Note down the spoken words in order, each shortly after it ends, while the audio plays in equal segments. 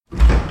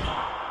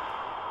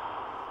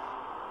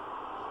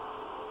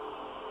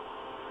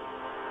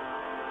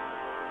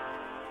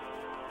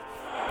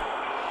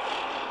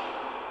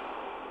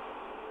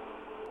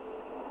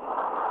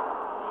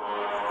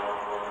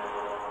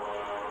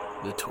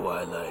the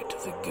twilight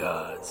of the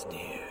gods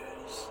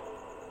nears,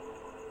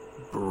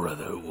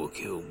 brother will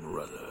kill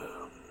brother.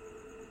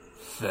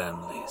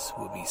 Families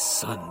will be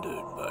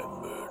sundered by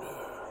murder.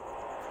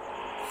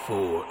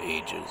 4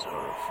 ages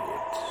are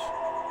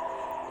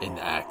afoot. An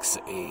axe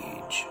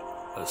age,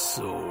 a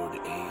sword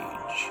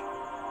age,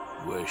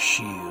 where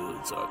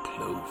shields are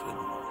cloven.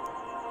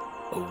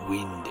 A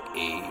wind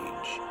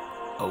age,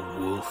 a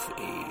wolf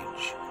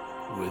age,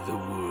 where the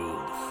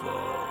world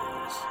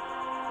falls.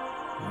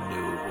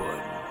 No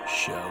one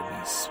shall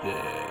be spared.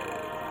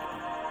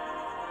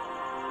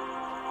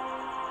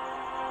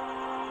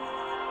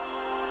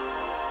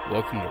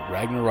 Welcome to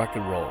Ragnarok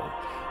and Roll,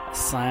 a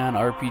Scion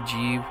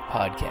RPG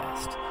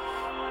podcast.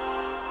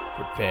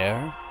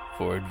 Prepare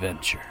for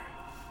adventure.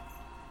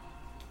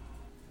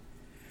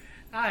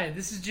 Hi,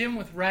 this is Jim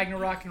with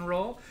Ragnarok and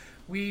Roll.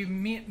 We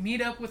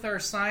meet up with our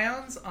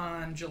Scions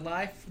on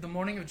the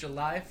morning of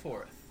July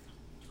 4th.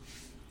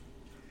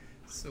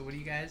 So what are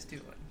you guys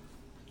doing?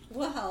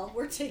 Well,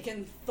 we're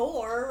taking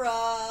Thor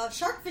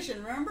shark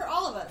fishing, remember?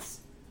 All of us.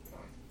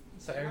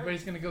 So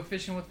everybody's going to go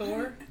fishing with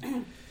Thor?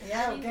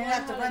 Yeah, we're going to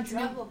have to run to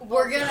I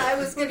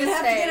was going to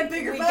have say, to get a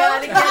bigger boat.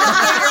 Gotta get a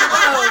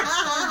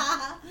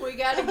bigger boat. We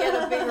got to get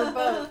a bigger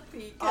boat.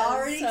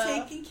 Already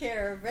taken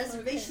care of.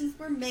 Reservations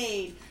were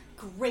made.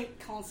 Great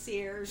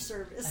concierge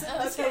service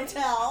at this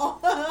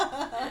hotel.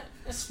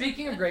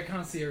 Speaking of great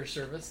concierge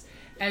service,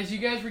 as you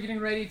guys were getting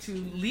ready to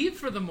leave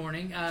for the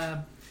morning,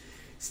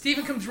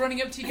 Steven comes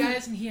running up to you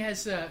guys and he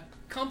has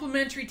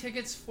complimentary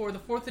tickets for the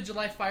 4th of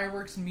July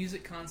fireworks and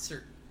music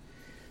concert.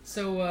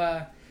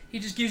 So he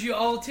just gives you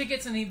all the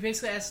tickets and he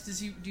basically asks,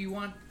 do you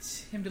want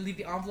him to leave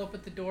the envelope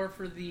at the door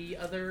for the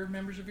other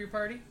members of your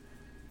party?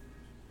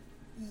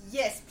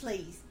 Yes,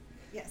 please.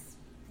 Yes.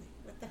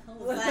 What the hell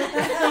was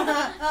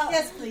that?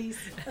 Yes, please.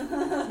 What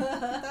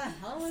the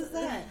hell was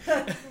that?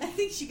 I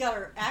think she got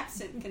her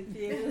accent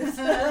confused.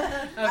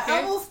 Okay.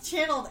 I almost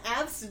channeled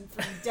Absent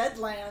from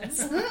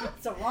Deadlands.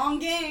 It's a wrong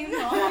game.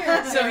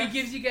 So he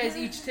gives you guys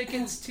each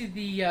tickets to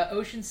the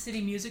Ocean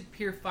City Music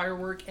Pier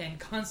Firework and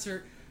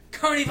Concert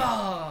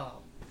Carnival.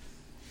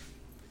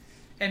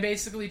 And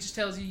basically just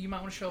tells you might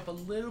want to show up a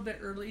little bit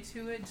early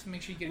to it to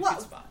make sure you get a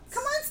good spot.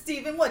 Come on,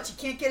 Steven. What, you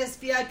can't get us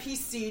VIP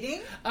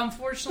seating?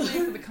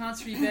 Unfortunately, for the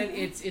concert event,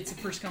 it's a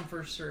first come,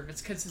 first serve.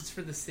 It's because it's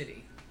for the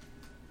city.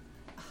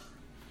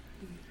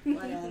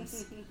 What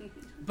else?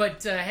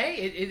 But hey,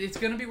 it's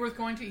going to be worth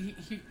going to.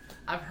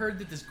 I've heard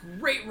that this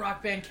great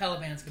rock band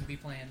Caliban's going to be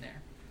playing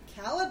there.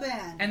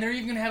 Caliban. And they're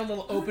even going to have a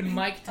little open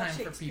mic time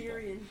for people.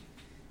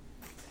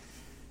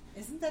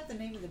 Isn't that the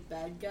name of the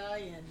bad guy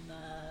in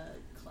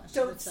Clash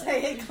of the Titans? Don't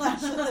say it,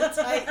 Clash of the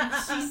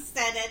Titans. She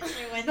said it.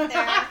 She went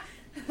there.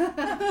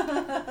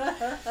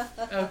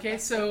 Okay,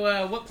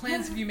 so what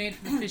plans have you made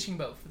for the fishing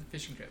boat, for the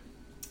fishing trip?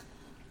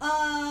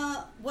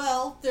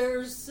 Well,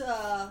 there's,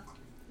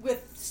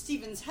 with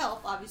Steven's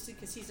help, obviously,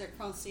 because he's our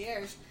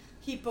concierge,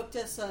 he booked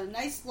us a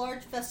nice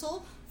large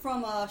vessel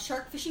from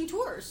Shark Fishing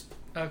Tours.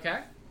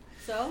 Okay.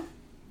 So?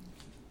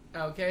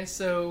 Okay,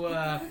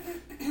 so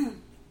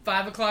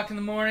 5 o'clock in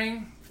the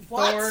morning,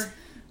 What? Thor...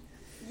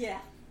 Yeah.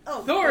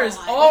 Oh, Thor is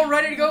all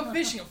ready to go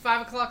fishing at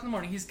 5 o'clock in the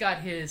morning. He's got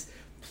his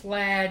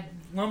plaid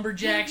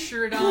lumberjack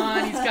shirt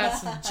on. He's got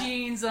some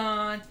jeans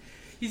on.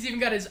 He's even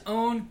got his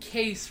own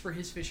case for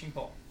his fishing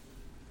pole.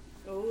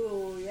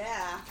 Oh,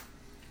 yeah.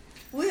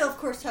 We, of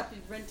course, have to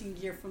be renting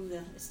gear from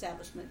the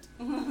establishment.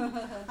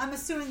 I'm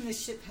assuming the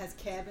ship has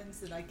cabins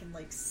that I can,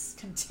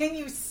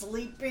 continue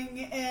sleeping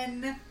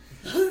in.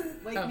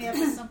 Wake me up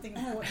if something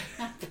important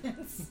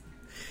happens.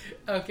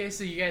 Okay,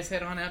 so you guys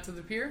head on out to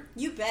the pier?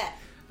 You bet.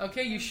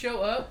 Okay, you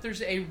show up.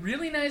 There's a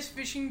really nice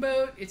fishing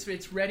boat.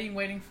 It's ready and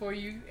waiting for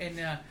you.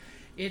 And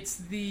it's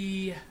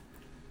the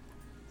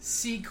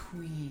Sea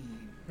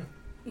Queen.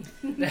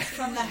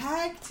 From the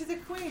hag to the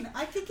queen.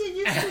 I could get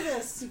used to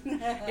this.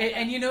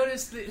 And you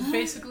notice that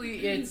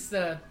basically it's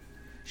the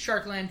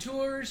Sharkland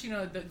Tours.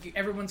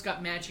 Everyone's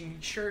got matching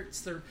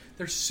shirts.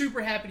 They're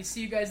super happy to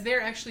see you guys.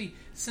 They're actually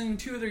sending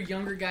 2 of their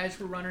younger guys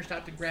who are runners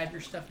out to grab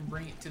your stuff and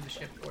bring it to the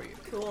ship for you.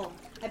 Cool.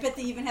 I bet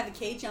they even have a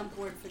cage on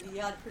board for the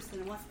odd person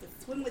who wants to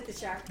swim with the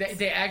sharks.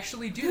 They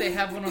actually do. They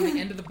have one on the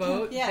end of the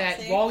boat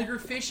that see? while you're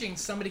fishing,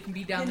 somebody can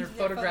be down there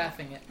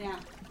photographing it. Yeah.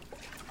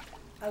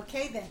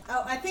 Okay, then.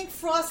 Oh, I think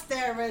Frost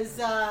there is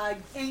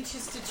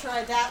anxious to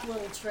try that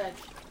little trick.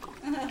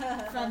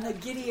 From the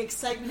giddy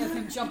excitement of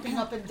him jumping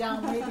up and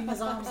down, waving his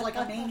arms like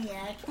a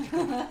maniac.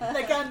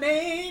 Like a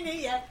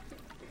maniac.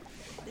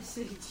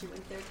 She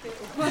went there too.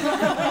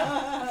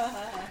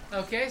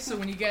 Okay, so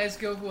when you guys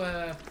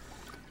go,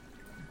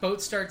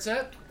 boat starts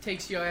up,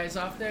 takes you guys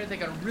off there. They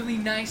got a really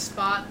nice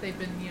spot. They've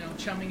been,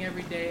 chumming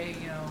every day,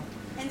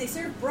 And they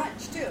serve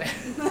brunch too.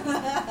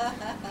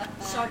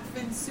 Shark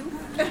fin soup.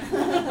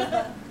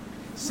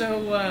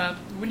 So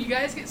when you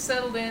guys get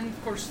settled in,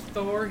 of course,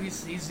 Thor,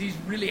 he's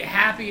really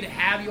happy to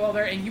have you all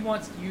there, and he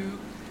wants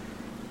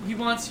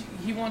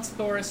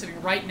Thora sitting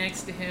right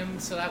next to him,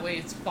 so that way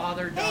it's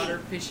father-daughter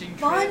fishing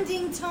trip.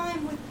 Bonding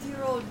time with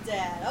dear old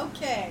dad.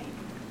 Okay.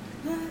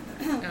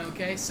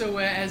 Okay, so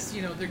as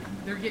you know,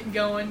 they're getting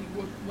going.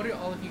 What are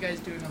all of you guys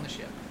doing on the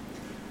ship?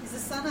 Is the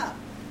sun up?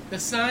 The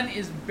sun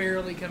is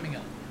barely coming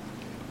up.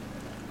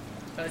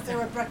 Is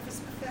there a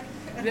breakfast buffet?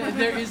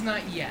 There is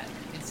not yet.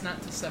 It's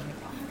not till 7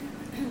 o'clock.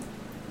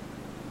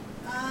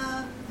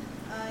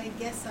 I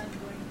guess I'm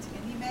going to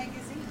any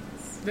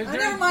magazines. There-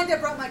 Never mind. I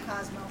brought my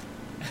Cosmo.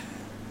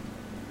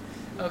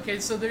 Okay,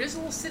 so there is a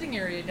little sitting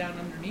area down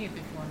underneath if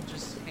you want to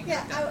just hang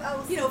Yeah, out down. I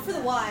was. for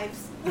the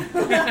wives.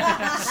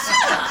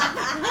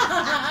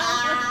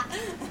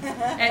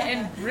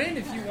 And Bryn,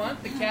 if you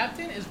want, the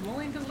captain is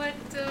willing to let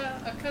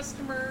a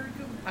customer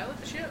go pilot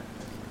the ship.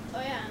 Oh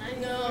yeah, and I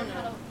need No, to learn no.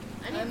 how to.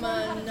 I need I'm to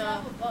learn how to on,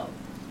 drive a boat.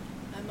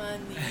 I'm on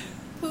the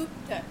poop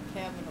deck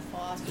cabin of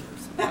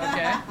Foster's.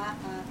 Okay.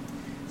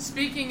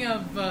 Speaking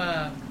of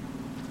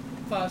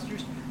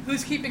Foster's,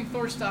 who's keeping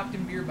Thor stocked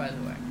in beer, by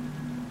the way?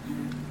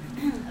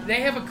 They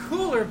have a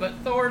cooler, but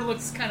Thor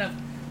looks kind of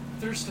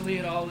thirstily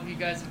at all of you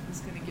guys. Who's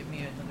going to get me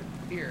another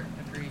beer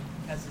after he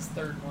has his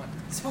third one?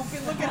 Don't be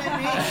looking at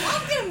me.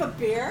 I'll get him a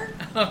beer.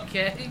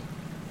 Okay.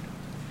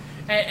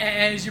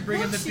 And as you bring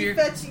him the Look, beer,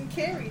 she fetching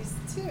carries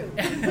too.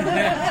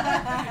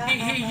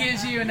 he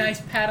gives you a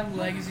nice pat on the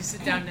leg as you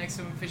sit down next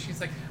to him fishing.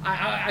 He's like,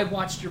 I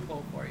watched your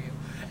pull for you.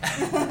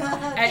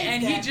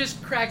 and he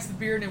just cracks the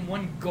beer and in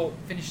one gulp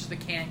finishes the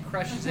can,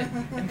 crushes it,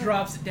 and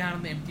drops it down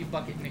in the empty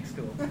bucket next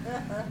to him.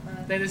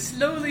 That is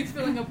slowly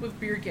filling up with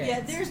beer cans. Yeah,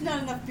 there's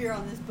not enough beer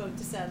on this boat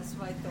to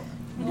satisfy Thor.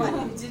 What?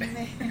 You didn't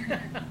make?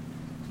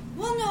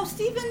 Well, no,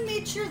 Stephen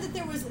made sure that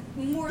there was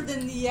more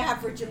than the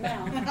average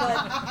amount,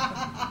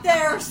 but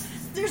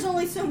there's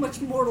only so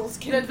much mortals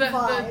can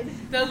provide.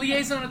 The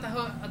liaison at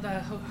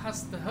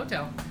the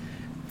hotel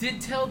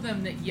did tell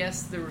them that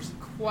yes, there was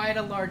quite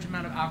a large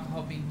amount of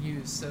alcohol being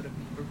used, so to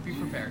be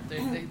prepared.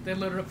 They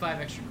loaded up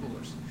 5 extra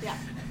coolers. Yeah.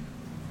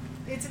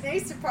 It's an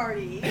Easter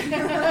party.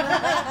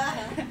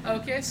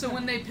 Okay, so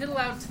when they piddle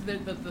out to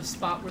the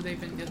spot where they've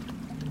been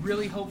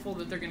really hopeful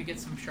that they're going to get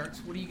some sharks,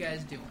 what are you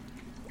guys doing?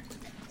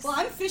 Well,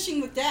 I'm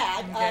fishing with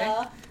Dad.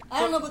 Okay. I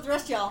don't know about the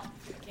rest of y'all.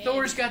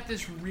 Thor's got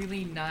this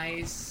really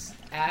nice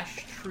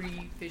ash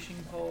tree fishing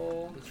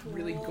pole. It's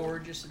really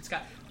gorgeous. It's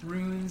got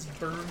runes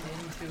burned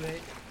into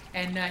it.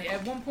 And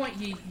at one point,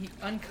 he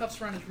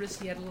uncuffs around his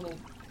wrist. He had a little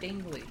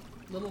dangly,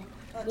 little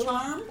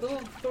charm? little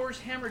Thor's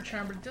hammer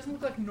charm, but it doesn't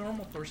look like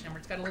normal Thor's hammer.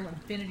 It's got a little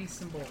infinity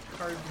symbol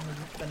carved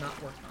in the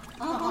knot work on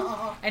it.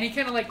 Uh-huh. And he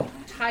kind of like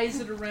ties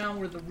it around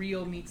where the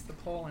reel meets the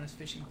pole on his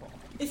fishing pole.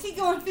 Is he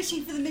going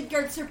fishing for the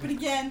Midgard serpent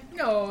again?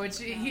 No,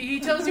 he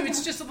tells you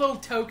it's just a little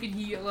token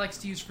he likes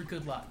to use for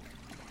good luck.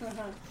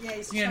 Yeah,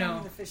 he's You charming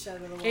know, the fish out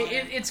of the water.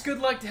 It's good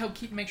luck to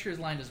help make sure his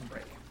line doesn't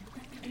break.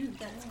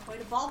 That's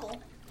quite a bobble.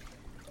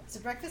 Is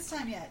it breakfast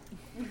time yet?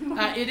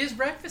 It is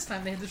breakfast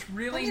time. They have this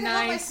really I'm gonna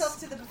help nice. myself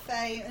to the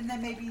buffet, and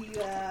then maybe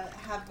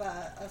have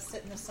a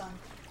sit in the sun.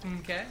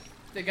 Okay,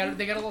 they got a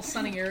little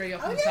sunning area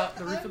up Oh, on yeah,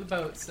 the roof of the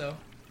boat. So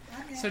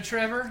Okay. So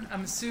Trevor,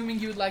 I'm assuming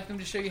you would like them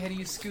to show you how to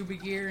use scuba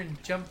gear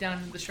and jump down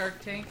into the shark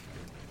tank.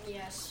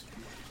 Yes.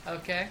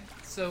 Okay,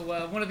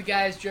 so one of the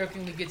guys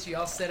jokingly gets you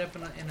all set up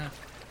in a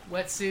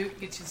wetsuit,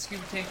 gets you the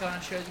scuba tank on,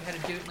 shows you how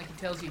to do it, and like he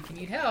tells you, if you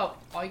need help,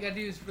 all you gotta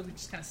do is really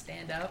just kind of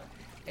stand up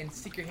and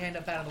stick your hand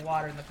up out of the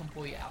water, and they'll come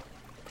pull you out.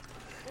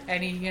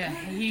 And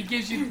he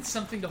gives you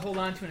something to hold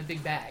on to in a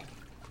big bag,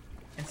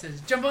 and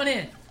says, "Jump on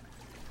in."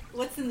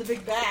 What's in the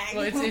big bag?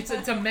 Well,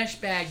 it's a mesh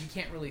bag you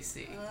can't really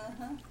see.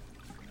 Uh-huh.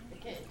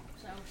 Okay.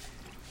 So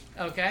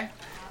Okay,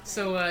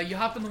 so you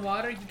hop in the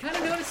water. You kind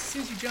of notice as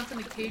soon as you jump in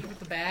the cage with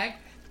the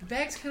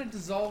bag's kind of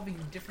dissolving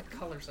in different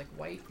colors, like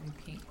white and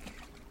pink.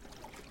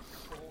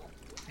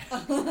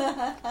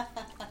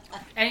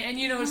 and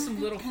you notice some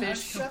little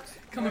fish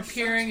come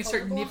appearing and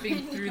start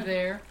nipping through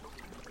there.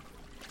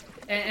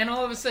 And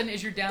all of a sudden,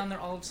 as you're down there,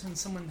 all of a sudden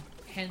someone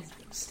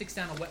sticks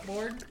down a wet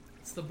board.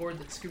 It's the board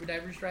that scuba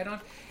divers ride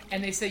on.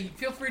 And they say,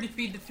 feel free to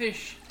feed the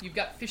fish. You've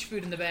got fish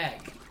food in the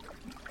bag.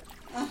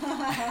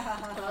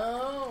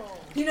 oh.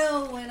 You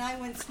know, when I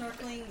went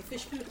snorkeling, the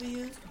fish food we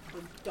used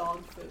was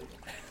dog food.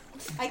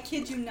 I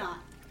kid you not.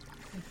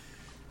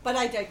 But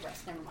I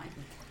digress. Never mind.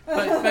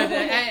 But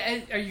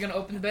are you going to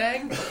open the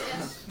bag?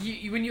 Yes.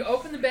 When you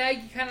open the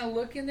bag, you kind of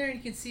look in there and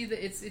you can see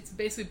that it's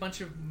basically a bunch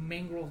of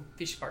mangled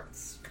fish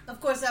parts. Of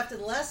course, after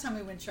the last time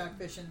we went shark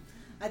fishing,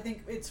 I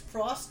think it's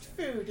frost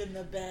food in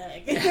the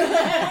bag.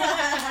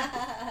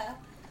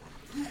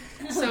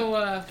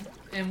 So,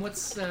 and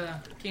what's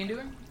Kane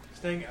doing?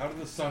 Staying out of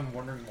the sun,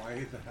 wondering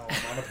why the hell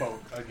I'm on a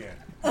boat again.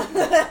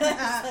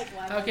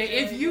 Okay,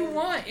 if you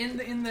want,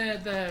 in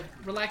the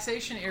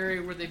relaxation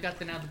area where they've got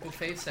the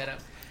buffet set up,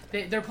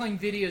 they're playing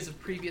videos of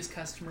previous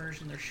customers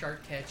and their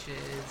shark catches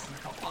and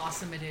how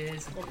awesome it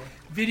is. And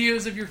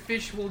videos of your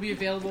fish will be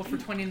available for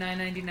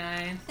 $29.99.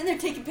 And they're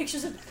taking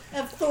pictures of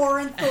Thor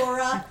and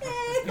Thora.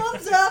 Hey,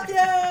 thumbs up,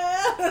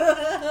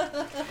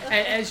 yeah!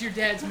 As your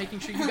dad's making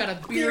sure you got a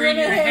beer in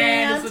your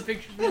hand as the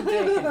picture's being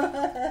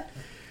taken.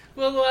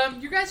 Well,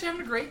 you guys are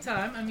having a great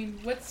time. I mean,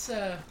 what's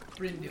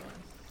Bryn doing?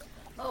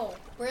 Oh,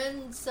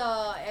 Bryn's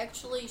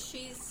actually,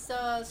 she's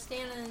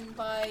standing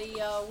by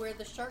where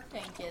the shark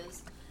tank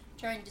is,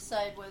 trying to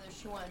decide whether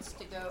she wants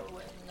to go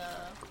and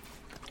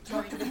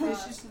Talk to the join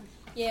fishes.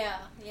 Yeah,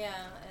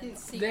 and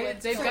see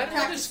what's They've going got on.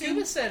 another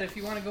scuba set if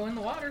you want to go in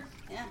the water.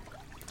 Yeah.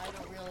 I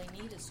don't really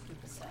need a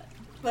scuba set.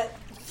 But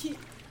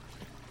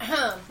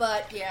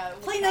But yeah, it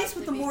would play nice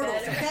with the probably be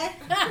mortals, better.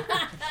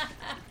 okay?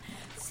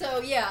 So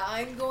yeah,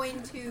 I'm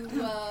going to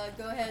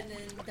go ahead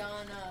and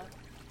don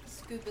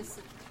scuba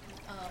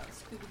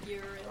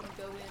gear and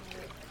go in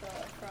with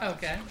Frost.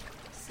 Okay.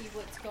 See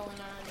what's going on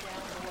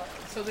down below.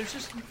 So there's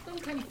just little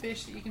tiny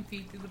fish that you can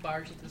feed through the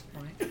bars at this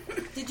point.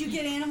 Did you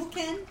get Animal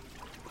Ken?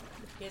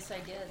 Yes, I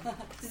did.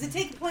 Does it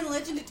take a point of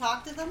legend to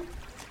talk to them?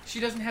 She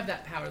doesn't have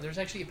that power. There's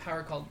actually a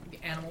power called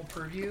Animal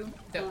Purview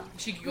that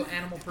she could go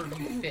Animal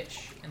Purview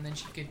fish, and then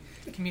she could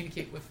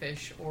communicate with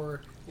fish.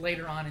 Or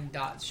later on in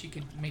Dots, she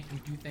could make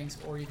them do things,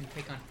 or even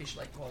take on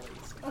fish-like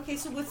qualities. Okay,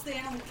 so what's the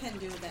Animal Ken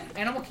do then?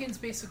 Animal Kin's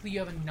basically you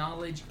have a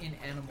knowledge in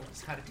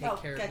animals, how to take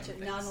care gotcha. of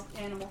them.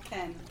 Animal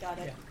Ken. Got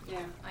it. Yeah.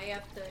 I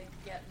have to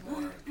get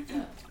more.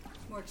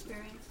 More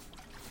experience.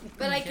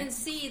 But I Okay. can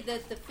see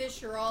that the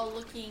fish are all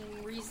looking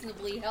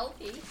reasonably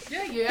healthy.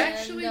 Yeah, you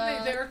actually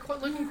And, they're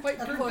looking quite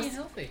Of pretty course. and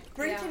healthy.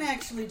 Brink Yeah. can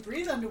actually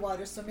breathe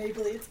underwater, so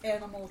maybe it's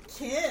Animal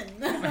Kin.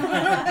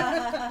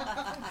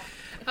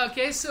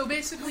 Okay, so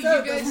basically So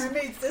you the guys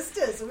mermaid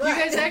sisters. you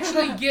guys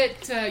actually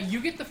get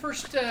you get the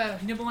first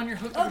nibble on your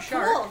hook of Oh, a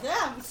shark. cool.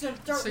 Yeah, so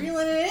start So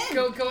reeling it in.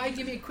 Go ahead and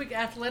give me a quick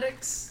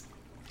athletics.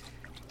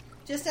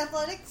 Just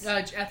athletics?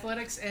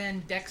 Athletics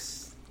and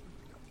dex.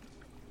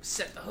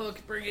 Set the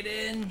hook, bring it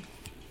in.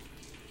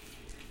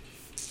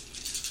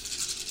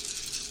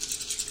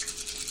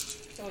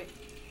 Oh wait,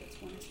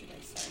 that's one yesterday.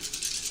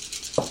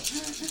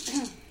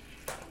 Sorry.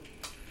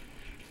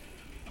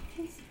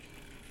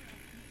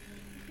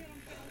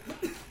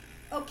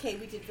 Okay,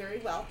 we did very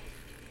well.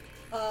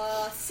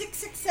 6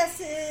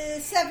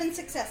 successes, 7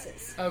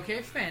 successes.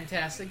 Okay,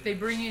 fantastic. They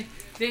bring in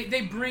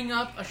they bring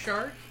up a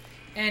shark,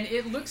 and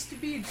it looks to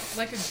be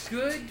like a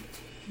good,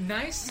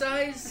 nice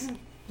size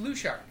blue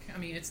shark. I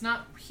mean, it's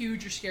not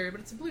huge or scary, but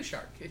it's a blue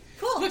shark. It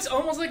Cool. looks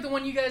almost like the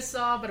one you guys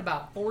saw, but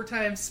about 4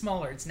 times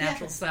smaller. It's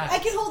natural size. I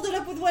can hold it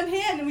up with one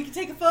hand and we can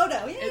take a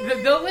photo.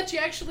 Yay! They'll let you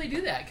actually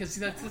do that because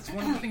that's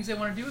one of the things they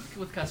want to do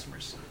with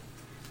customers.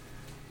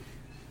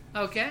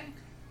 Okay.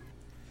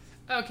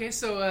 Okay,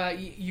 so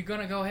you're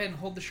gonna go ahead and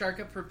hold the shark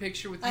up for a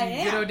picture with I your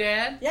am. widow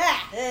dad. Yeah.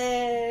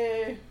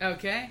 Hey.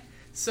 Okay.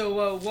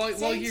 So while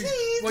Say cheese.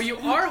 you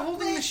are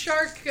holding the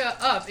shark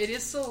up, it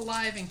is still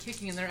alive and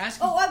kicking, and they're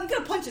asking. Oh, I'm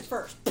gonna punch it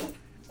first. There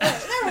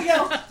we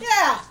go.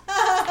 Yeah.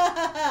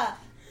 Are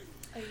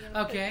you gonna put it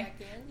Okay. back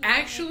in? You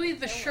Actually, don't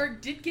the have to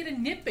shark did get a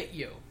nip at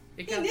you.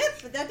 It He got-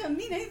 nipped, but that doesn't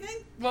mean anything.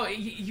 Well,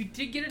 you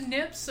did get a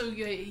nip, so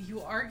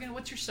you are gonna.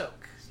 What's your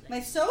soak?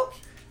 My soak?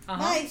 Uh-huh.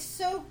 My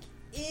soak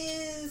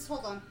is.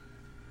 Hold on.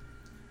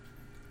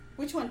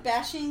 Which one?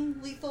 Bashing,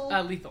 lethal?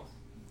 Lethal.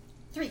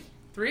 3.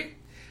 3?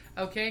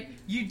 Okay.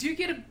 You do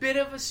get a bit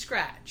of a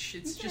scratch.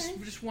 It's Okay.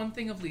 just one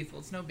thing of lethal.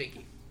 It's no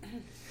biggie.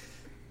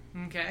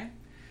 Okay.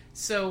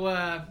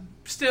 So,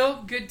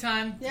 still, good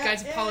time. Yeah. You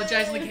guys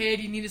apologize like, Yay. hey,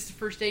 do you need us to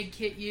first aid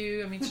kit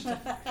you? I mean, it's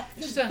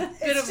just a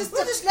bit of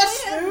We're just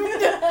less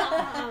food.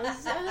 I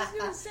was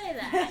going to say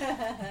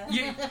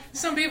that.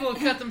 some people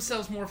have cut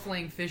themselves more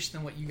filleting fish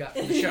than what you got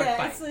from the shark Yeah,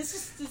 bite. it's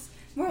just it's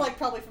more like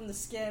probably from the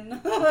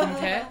skin.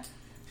 Okay.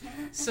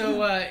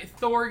 So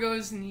Thor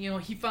goes and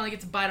he finally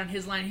gets a bite on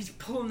his line. He's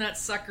pulling that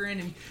sucker in,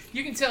 and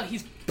you can tell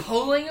he's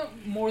pulling it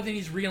more than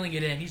he's reeling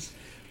it in. He's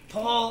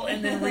pull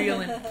and then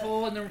reel and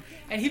pull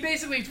and he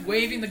basically is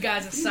waving the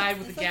guys aside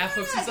with the gaff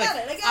hooks. He's I like, got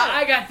it, I got it."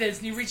 I got this,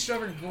 and he reaches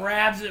over and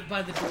grabs it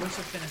by the dorsal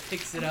fin and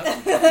picks it up.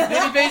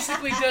 Then he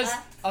basically does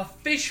a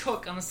fish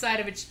hook on the side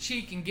of its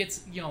cheek and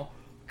gets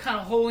kind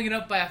of holding it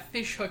up by a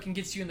fish hook and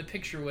gets you in the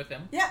picture with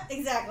him. Yeah,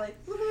 exactly.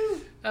 Woohoo.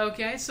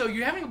 Okay, so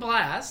you're having a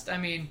blast. I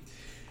mean,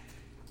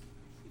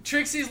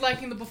 Trixie's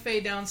liking the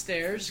buffet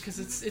downstairs because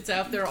it's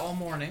out there all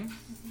morning.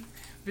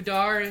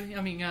 Vidar,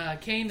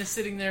 Kane is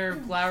sitting there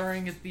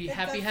glowering at the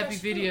happy fresh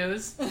food.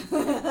 videos.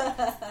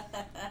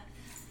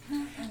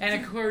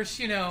 And of course,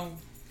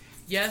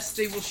 yes,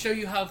 they will show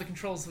you how the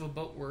controls of a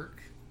boat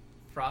work,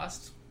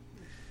 Frost.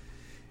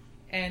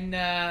 And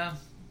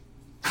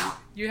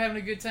you're having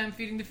a good time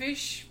feeding the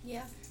fish?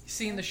 Yeah.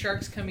 Seeing the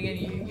sharks coming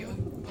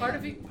in, part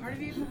of you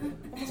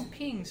almost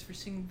pings for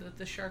seeing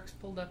the sharks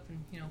pulled up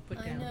and put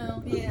I down.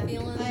 know. Yeah,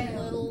 Feeling I a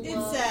know. little.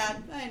 It's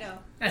sad. I know.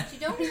 But you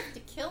don't have to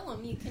kill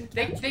them. You can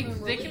They catch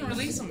them and can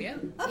release them, yeah.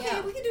 Okay,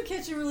 Yeah. we can do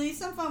catch and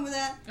release. I'm fine with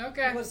that.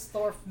 Okay. Was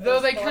Thor, Though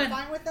was they Thor kind-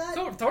 fine with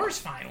that? Thor's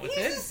fine with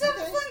He's it, just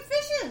having fun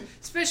fishing.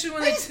 especially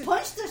when I they just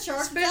punched the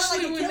shark. It's not especially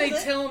like I when they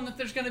killed it. tell him that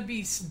there's going to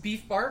be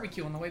beef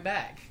barbecue on the way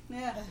back.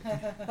 Yeah.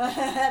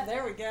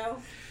 There we go.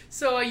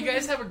 So you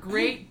guys have a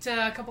great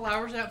couple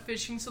hours out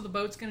fishing. So the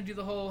boat's going to do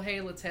the whole, hey,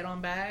 let's head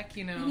on back.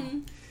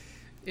 Mhm.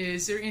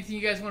 Is there anything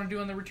you guys want to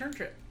do on the return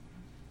trip?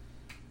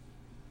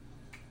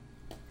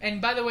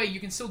 And by the way, you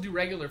can still do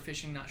regular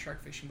fishing, not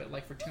shark fishing, but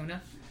like for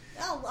tuna.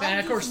 I'll And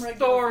of do course, some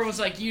regular Thor fishing. was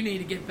like, "You need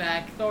to get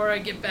back, Thor.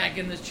 Get back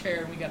in this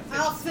chair, and we got to fish."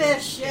 I'll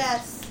fish.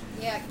 Yes.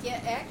 Yeah,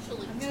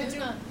 actually, I'm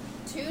gonna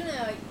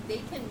tuna, they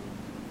can,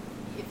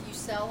 if you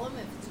sell them.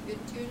 If it's a good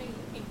tuna, you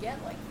can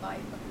get like $500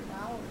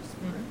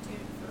 for a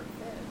tuna for a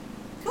fish.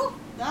 Cool.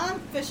 I'm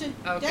fishing.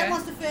 Okay. Dad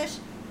wants to fish.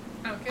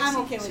 Okay, I'm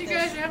so, okay with so you this.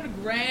 guys are having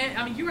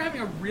a you were having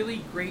a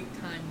really great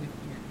time with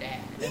your dad.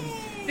 And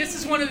Yay! this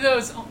is one of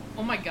those,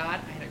 oh my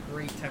god, I had a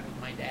great time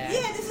with my dad.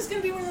 Yeah, this is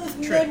going to be one of those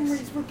Trips.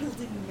 memories. We're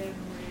building memories.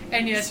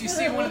 And yes, you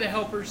see one of the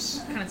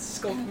helpers kind of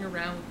skulking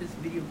around with his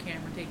video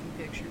camera taking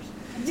pictures.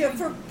 Yeah,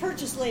 for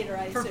purchase later,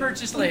 I For assume.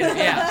 purchase later,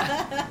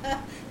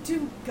 yeah.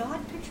 Do God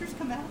pictures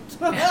come out?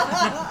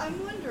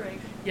 I'm wondering.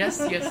 Yes,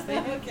 they do.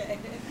 Okay.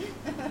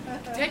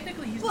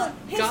 Technically, he's Well, not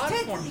his God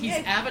tech- form. He's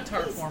yeah,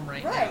 avatar he's- form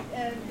right Right, now.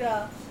 and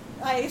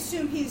I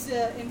assume he's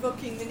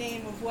invoking the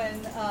name of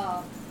when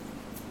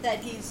that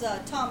he's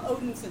Tom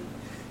Odinson.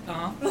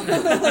 Uh-huh.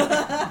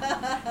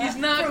 He's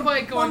not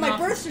quite going on my off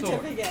birth the store.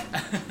 certificate.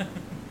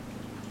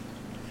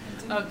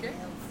 Okay.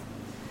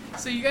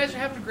 So you guys are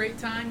having a great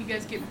time. You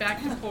guys get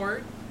back to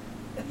port.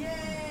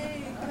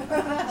 Yay!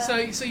 So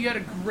you had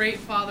a great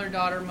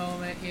father-daughter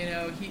moment. You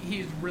know,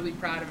 he's really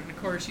proud of it. And of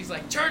course, she's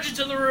like, charge it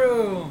to the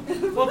room.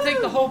 We'll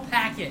take the whole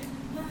packet.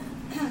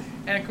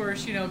 And of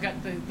course, you know, got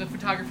the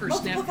photographer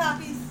Multiple snap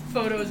copies.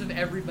 photos of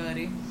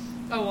everybody.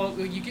 Oh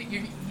well,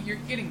 you're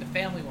getting the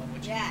family one,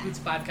 which Yeah. includes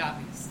 5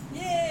 copies.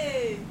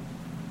 Yay!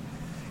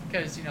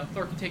 Because you know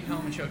Thor can take it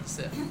home and show it to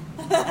Sif. Won't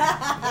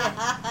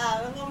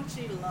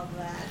she love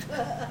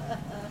that?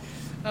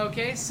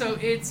 Okay, so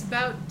it's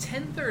about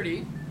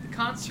 10:30. The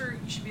concert,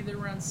 you should be there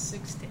around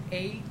 6 to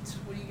 8.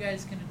 What are you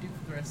guys gonna do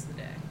for the rest of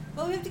the day?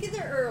 Well, we have to get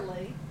there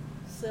early.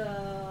 So,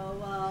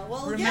 well, yeah,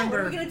 what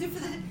Remember, are we going to do for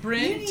the...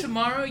 Bryn,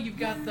 tomorrow you've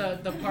got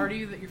the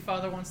party that your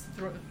father wants to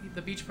throw,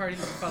 the beach party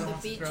that your father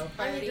wants to throw.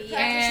 I need to practice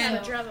And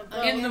how to drive a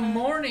boat. in the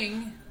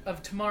morning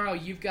of tomorrow,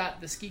 you've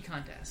got the ski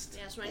contest.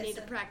 Yeah, so I need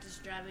to practice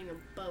driving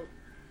a boat.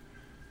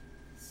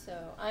 So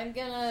I'm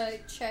gonna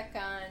check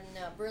on.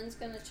 Bryn's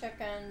gonna check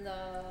on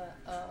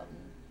the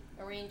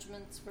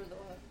arrangements for the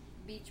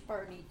beach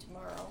party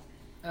tomorrow.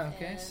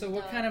 Okay, so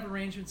what kind of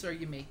arrangements are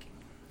you making?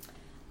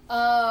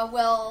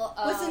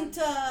 Wasn't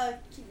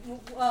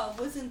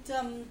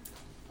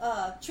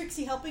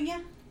Trixie helping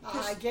you?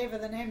 I gave her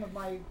the name of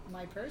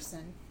my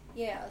person.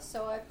 Yeah,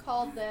 so I've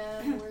called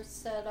them. We're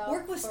set up.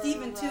 Work with for,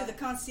 Steven, too, the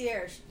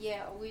concierge.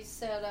 Yeah, we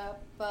set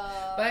up.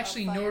 But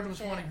actually, a fire Nord was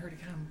pit. wanting her to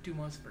kind of do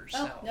most of it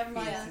herself. Oh, never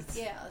mind.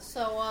 Yeah.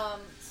 So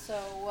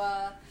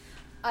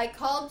I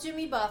called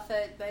Jimmy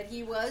Buffett, but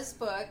he was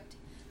booked.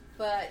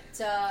 But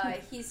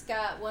he's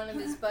got one of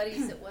his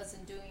buddies that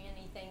wasn't doing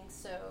anything.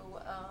 So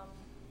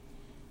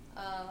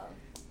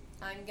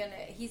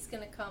he's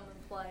gonna come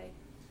and play.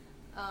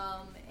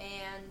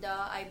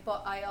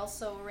 I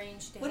also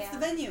arranged to What's have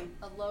the venue?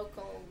 a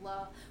local.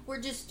 We're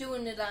just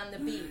doing it on the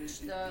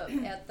beach,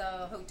 at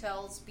the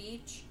hotel's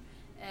beach,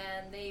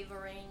 and they've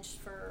arranged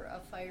for a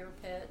fire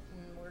pit,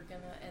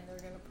 and they're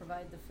gonna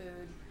provide the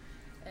food,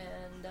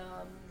 and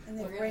they've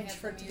we're gonna arranged have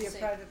for the it to be a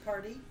music. private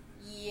party?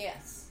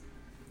 Yes.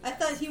 I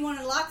thought he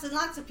wanted lots and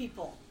lots of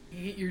people.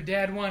 Your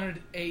dad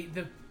wanted the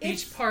beach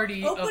It's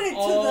party of open it to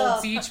all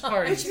the- beach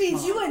parties. Which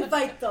means you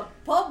invite the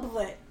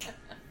public.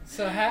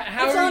 So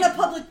how It's are on you? a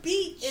public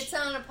beach. It's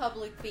on a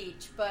public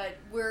beach, but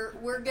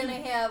we're gonna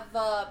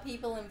have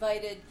people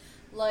invited,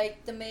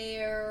 like the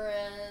mayor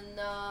and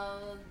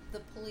the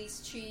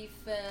police chief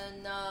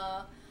and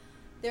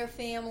their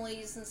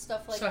families and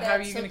stuff like So that. how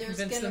are you going going to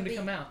convince them to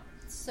come out?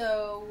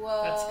 So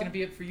That's going to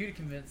be up for you to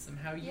convince them.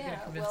 How are you going to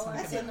convince them I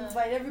to come said out?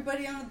 invite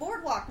everybody on the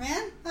boardwalk,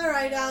 man. All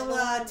right,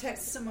 I'll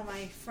text some of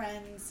my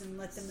friends and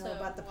let them know So,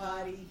 about the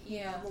party.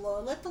 yeah.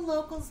 Let the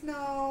locals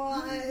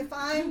know. If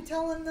I'm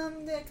telling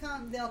them to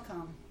come, they'll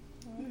come.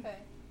 Okay.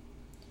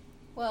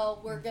 Well,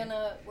 we're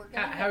gonna.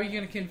 How are you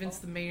going to convince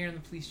the mayor and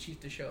the police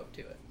chief to show up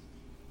to it?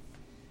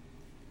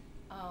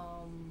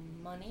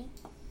 Money.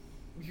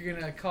 You're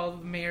going to call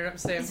the mayor up and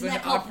say, I'm Isn't going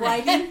that to called offer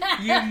bribing?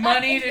 you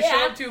money to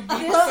show up to a beach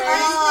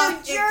party?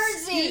 It's New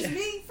Jersey. Excuse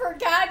me? For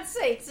God's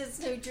sakes, it's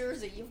New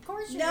Jersey. Of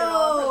course you're No.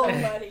 gonna offer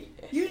them money.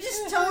 You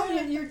just tell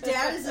me your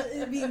dad is.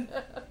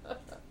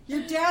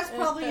 Your dad's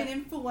probably an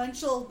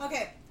influential.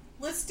 Okay,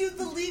 let's do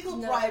the legal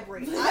No.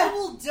 bribery. I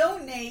will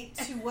donate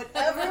to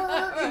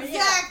whatever.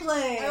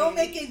 Exactly. I will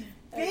make a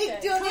big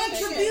Okay.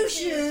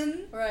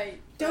 contribution.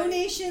 Right.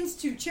 Donations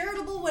to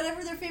charitable,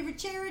 whatever their favorite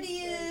charity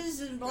is,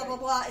 and blah blah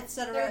blah,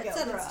 etc., There you go.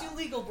 etc. Let's do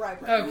legal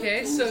bribery.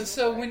 Okay,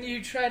 so when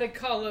you try to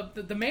call up,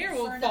 the mayor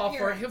will For an fall for it.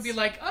 appearance. He'll be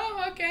like,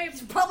 oh, okay.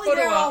 It's probably photo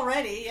there op.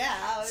 already.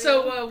 Yeah.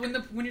 So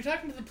when you're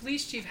talking to the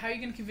police chief, how are you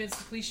going to convince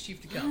the police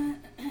chief to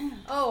come?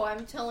 Oh,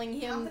 I'm telling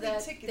How him many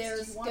that tickets do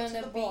there's you want to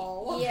gonna the be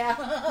ball?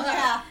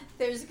 yeah,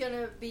 there's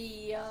gonna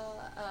be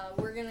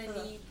we're gonna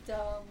need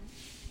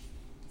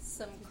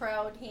some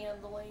crowd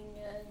handling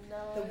and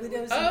The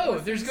widows Oh,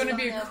 and there's going to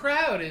be a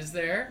crowd, is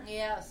there?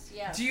 Yes.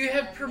 Do you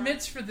have and,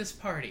 permits for this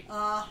party?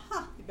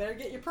 You better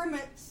get your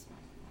permits.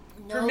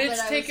 No, Permits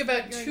but I take was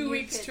about figuring 2 you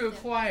weeks could, to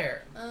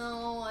acquire.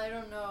 Oh, I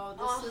don't know.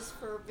 This is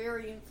for a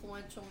very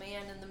influential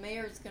man, and the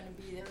mayor's going to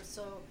be there.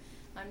 So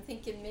I'm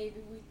thinking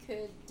maybe we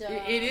could.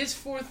 It is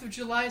 4th of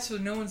July, so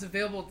no one's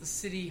available at the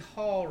city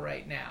hall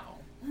right now.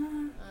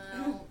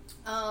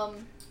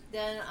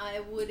 Then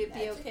would it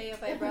be okay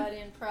if I brought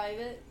in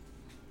private?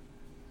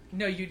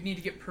 No, you'd need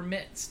to get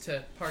permits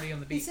to party on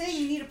the beach. He's saying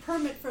you need a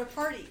permit for a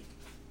party.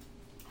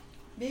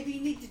 Maybe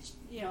you need to,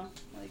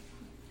 like...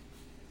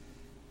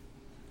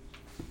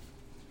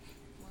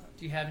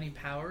 Do you have any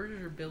powers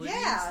or abilities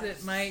Yeah.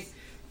 that might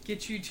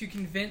get you to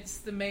convince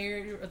the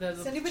mayor or the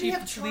Does anybody chief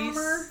have of police?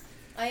 charmer?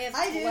 I have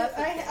I do.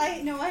 telepathy. I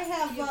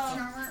have. You have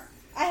charmer?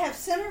 I have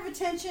center of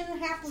attention.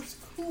 Hapless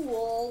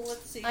cool.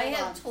 Let's see. I hold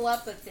have on.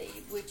 telepathy,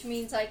 which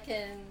means I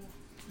can.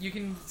 You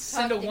can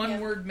send a Talk to him.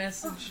 one-word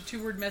message,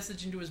 two-word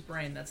message into his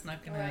brain. That's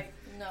not going Right.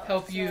 to No.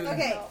 help you.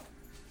 Okay. No.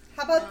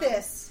 How about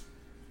this?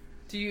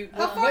 Do you? How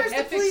What, far what is the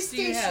ethics police do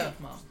you station? have,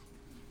 Mom?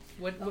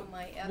 What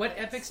My what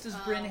ethics does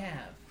Bryn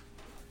have?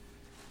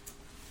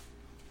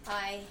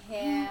 I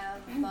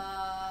have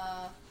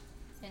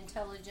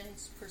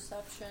intelligence,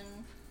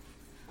 perception.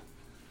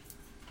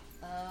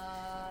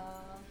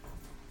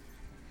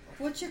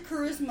 What's your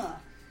charisma?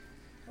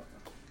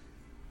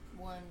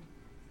 1.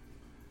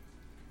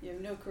 You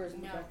have no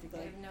charisma, No, I practically.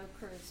 have no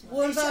charisma.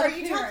 What about Are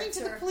you talking appearance,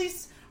 to the or-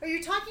 police? Are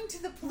you talking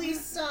to the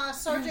police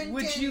sergeant?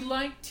 Would in- you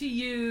like to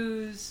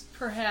use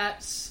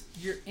perhaps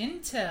your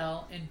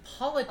intel and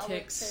politics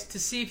Politics. to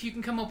see if you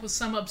can come up with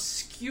some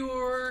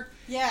obscure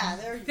Yeah,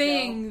 there you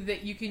thing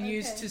that you can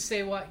use Okay. to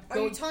say what? Are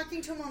you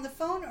talking to him on the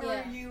phone, or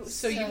Yeah. are you?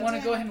 So you speaking want to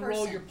him go in ahead and roll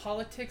person? your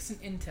politics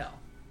and intel,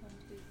 1,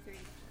 2, 3.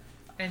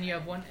 and you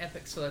have one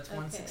epic, so that's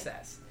one Okay.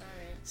 success. All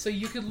right. So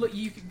you could look.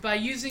 You could, by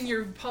using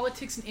your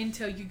politics and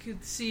intel, you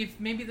could see if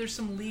maybe there's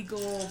some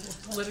legal, or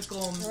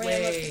political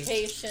way.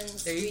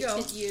 Ramifications There you we go.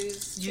 could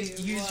use to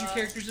Use your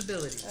character's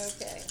abilities.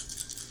 Okay.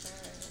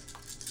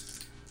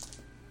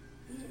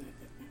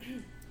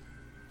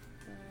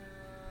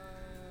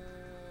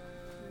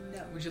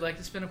 No. Would you like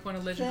to spend a point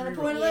of Stand legendary a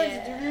point of roll?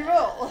 legendary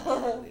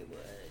roll.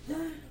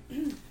 We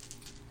would.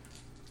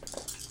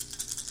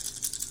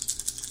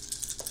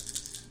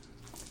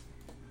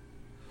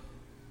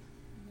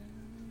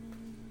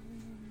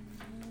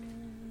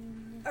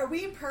 Are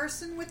we in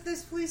person with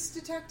this police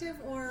detective,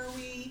 or are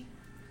we?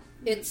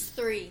 It's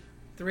 3.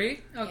 3?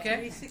 Three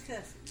Okay.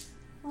 successes.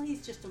 Well,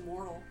 he's just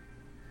immortal.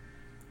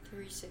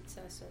 3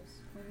 successes.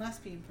 We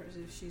must be in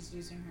person if she's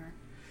using her.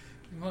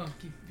 Well,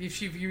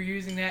 if you're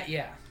using that,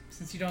 yeah.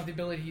 Since you don't have the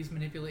ability to use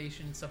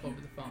manipulation and stuff over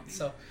the phone.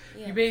 So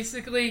Yeah. you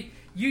basically,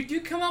 you do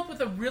come up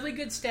with a really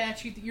good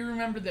statute that you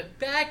remember that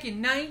back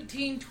in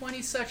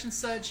 1920 such and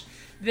such,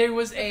 there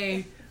was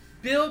a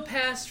bill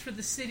passed for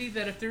the city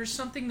that if there's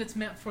something that's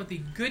meant for the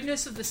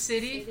goodness of the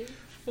city,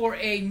 for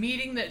a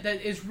meeting that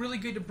is really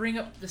good to bring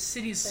up the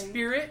city's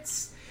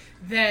spirits,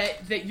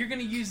 that you're going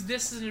to use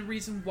this as a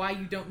reason why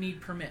you don't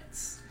need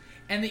permits.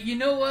 And that, you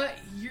know what,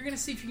 you're going to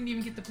see if you can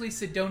even get the police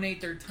to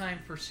donate their time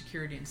for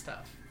security and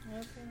stuff.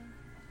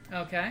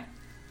 Okay?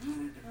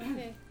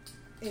 Okay.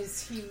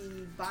 Is he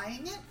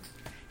buying it?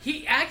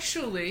 He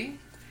actually,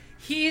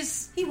 He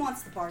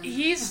wants the party.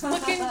 he's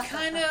looking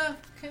kind of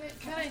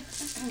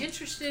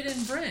interested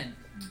in Bryn.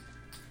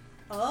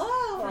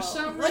 Oh, For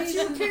some what's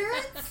your reason-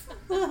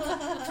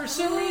 appearance? For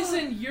some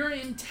reason, your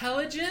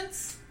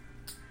intelligence.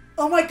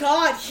 Oh my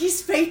God,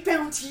 he's fate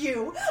bound to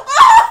you.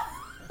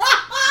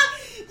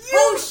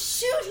 Oh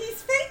shoot,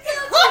 he's fake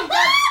bounty.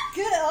 That's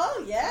good. Oh I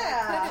could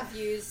yeah. have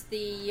used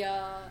the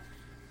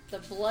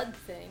blood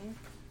thing.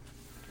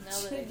 Now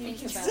that I You think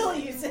can about still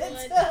it. use it.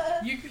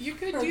 You could You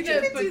do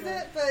can that, but do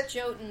that, but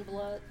Jotun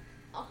blood.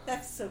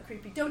 That's so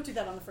creepy. Don't do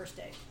that on the first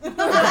day.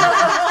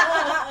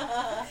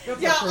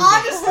 yeah,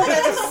 honestly,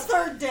 That's that's a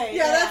third day.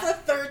 yeah, that's a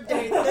third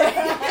date thing.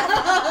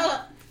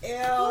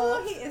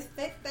 Oh, Ew. he is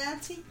fake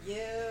bounty.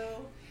 You.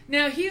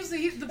 now he's the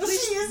She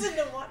police. is in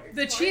the water.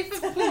 The chief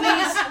of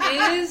police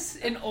is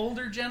an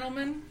older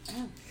gentleman.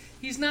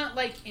 He's not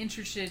like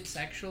interested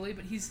sexually,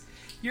 but he's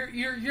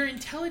your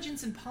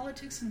intelligence and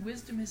politics and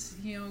wisdom is,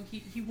 you know, he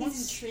He's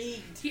wants.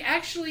 intrigued. He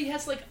actually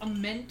has like a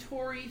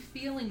mentory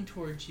feeling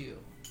towards you.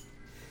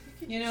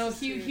 You know,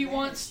 he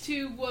wants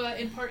to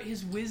impart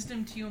his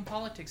wisdom to you in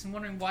politics. I'm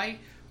wondering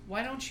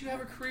why don't you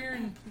have a career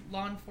in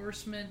law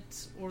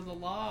enforcement or the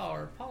law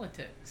or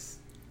politics?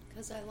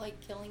 Because I like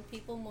killing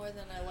people more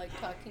than I like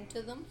talking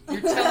to them.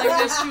 You're telling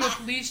this to a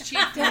police chief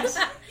who's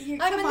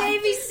I'm a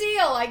Navy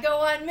SEAL. I go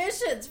on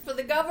missions for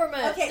the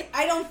government. Okay,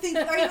 I don't think.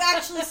 Are you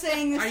actually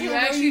saying this? Are to you him, or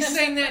actually just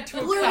saying that to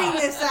a blurting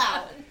cop? this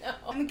out? No.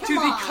 I mean, come To the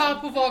on.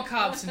 cop of all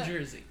cops in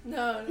Jersey.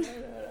 No.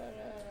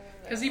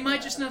 Because he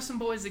might just know some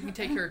boys that can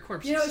take care of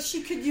corpses. You know,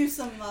 she could use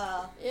some.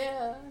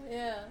 Yeah.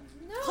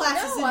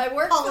 Classes No, in I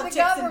work for the politics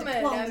and government.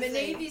 I'm a diplomacy.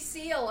 Navy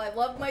SEAL. I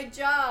love my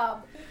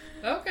job.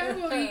 Okay,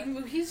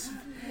 well, he's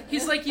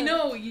like, you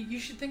know, you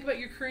should think about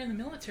your career in the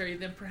military,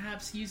 then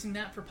perhaps using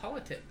that for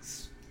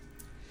politics.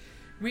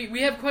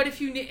 We have quite a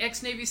few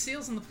ex-Navy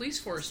SEALs in the police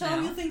force Tell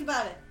him now. you think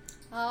about it.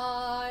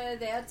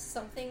 That's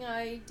something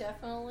I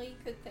definitely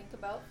could think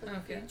about for the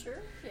Okay.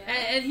 future. Yeah.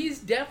 And he's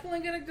definitely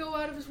going to go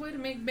out of his way to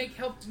make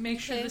sure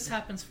Okay. this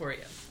happens for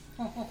you.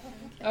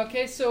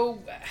 Okay, so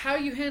how are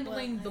you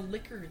handling the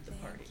liquor at the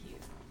party?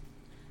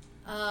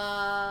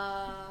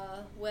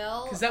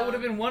 Well, Because that would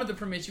have been one of the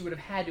permits you would have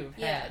had to have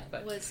yeah, had.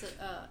 But was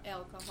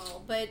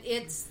alcohol. But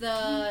it's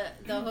the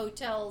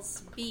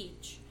hotel's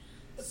beach.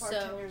 The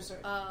bartenders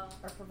are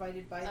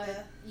provided by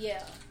the...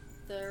 Yeah.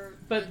 They're...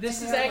 But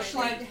this is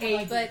actually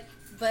a...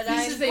 But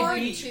this is a going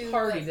beach to,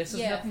 party. This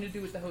has nothing to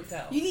do with the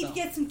hotel. You need to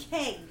get some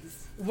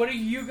kegs. What are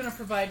you going to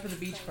provide for the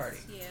beach party?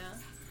 Yeah.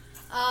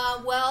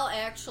 Well,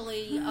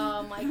 actually,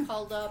 I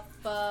called up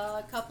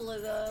a couple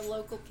of the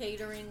local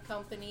catering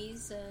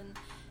companies, and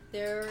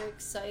they're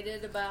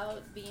excited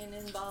about being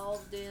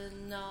involved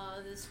in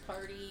this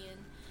party. And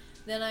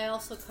then I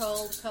also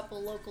called a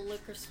couple local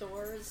liquor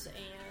stores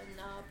and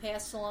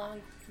passed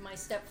along my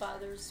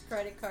stepfather's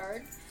credit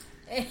card.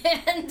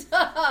 And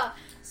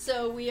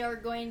so we are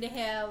going to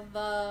have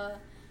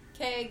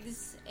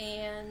kegs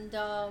and...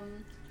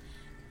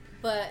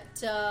 But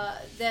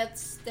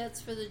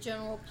that's for the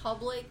general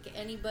public.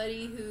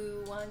 Anybody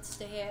who wants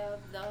to have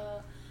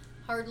the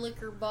hard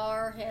liquor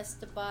bar has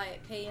to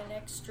pay an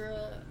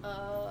extra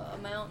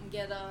amount and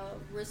get a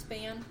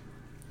wristband.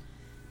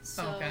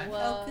 So, okay.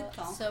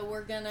 So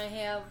we're gonna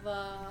have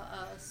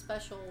a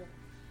special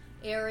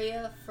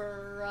area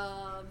for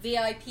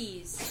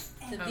VIPs,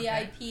 the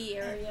VIP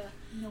area.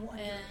 No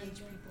underage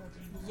people.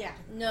 Yeah.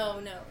 No.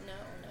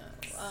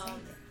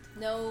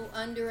 No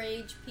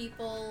underage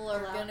people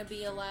are going to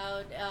be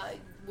allowed.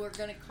 We're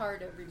going to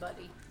card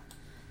everybody.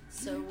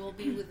 So we'll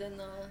be within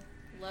the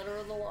letter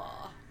of the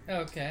law.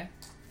 Okay.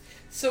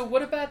 So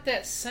what about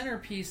that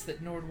centerpiece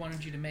that Nord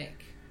wanted you to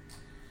make?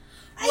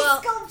 Ice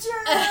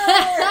sculpture!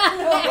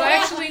 Well,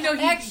 actually, no.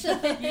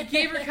 He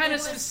gave her kind of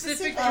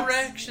specific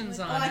directions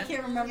on it. I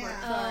can't remember.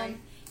 Sorry.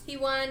 He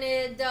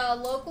wanted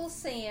local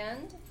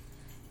sand.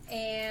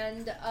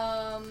 And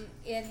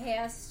it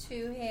has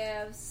to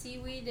have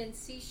seaweed and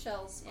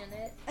seashells in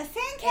it. A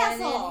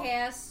sandcastle. And it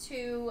has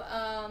to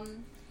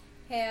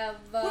have...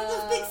 one of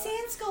those big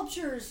sand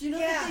sculptures. You know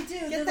what they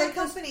do. Get that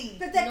company.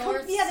 But that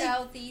north,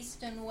 south,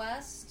 east, and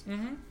west.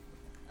 Mm-hmm.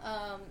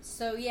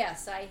 So,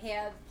 yes, I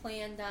had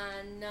planned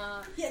on...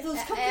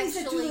 those companies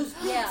that do those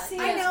big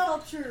sand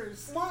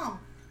sculptures. Mom,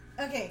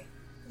 okay.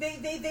 They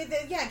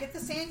get the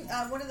sand,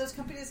 one of those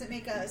companies that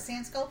make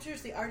sand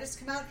sculptures, the artists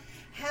come out,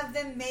 have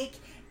them make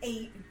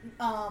a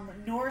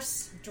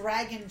Norse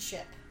dragon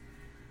ship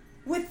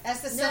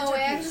as the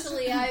centerpiece.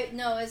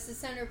 As the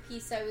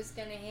centerpiece, I was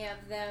going to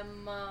have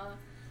them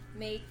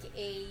make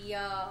a...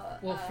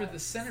 for the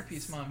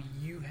centerpiece, Mom,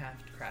 you have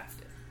to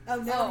craft it. Oh,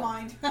 never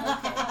mind.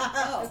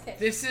 Okay.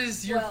 This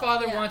is, your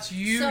father wants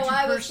you to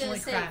personally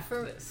craft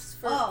this.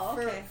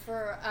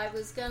 I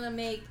was going to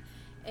make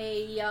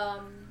a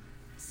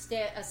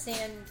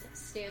sand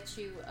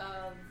statue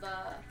of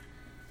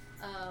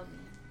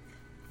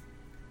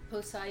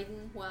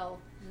Poseidon.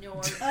 Well,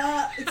 Njord.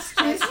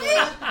 Excuse me?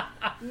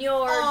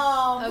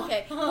 Njord.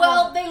 Okay.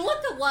 Well, they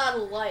look a lot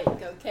alike.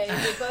 Okay,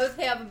 they both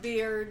have a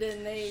beard,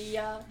 and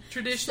they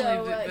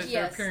traditionally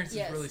their appearance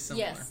is really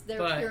similar. Yes,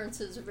 their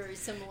appearances are very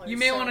similar. You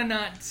may want to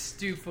not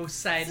do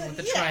Poseidon with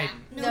a trident.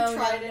 No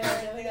trident or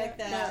anything like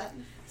that.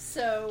 No.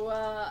 So.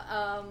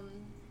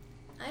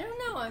 I don't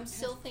know. I'm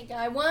still thinking.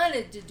 I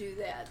wanted to do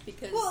that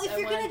because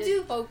I wanted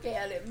to poke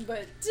at him,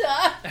 but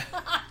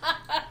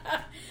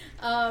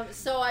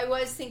so I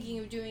was thinking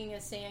of doing a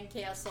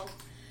sandcastle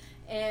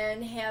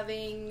and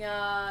having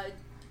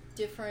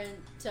different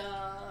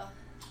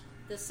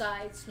the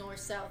sides, north,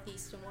 south,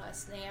 east, and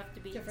west. And they have to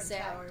be different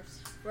exact.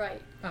 towers.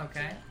 Right.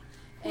 Okay.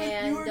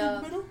 And you were in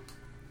the middle?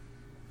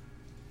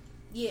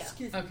 Yeah.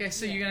 Okay,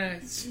 so you're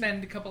gonna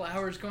spend a couple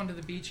hours going to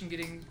the beach and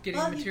getting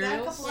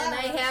materials. And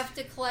I have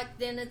to collect.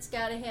 Then it's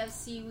got to have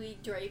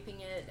seaweed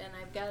draping it, and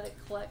I've got to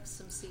collect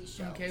some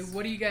seashells. Okay,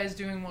 what are you guys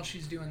doing while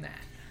she's doing that?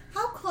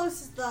 How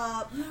close is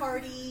the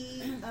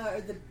party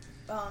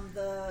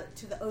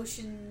to the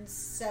Ocean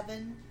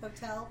 7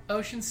 hotel?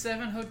 Ocean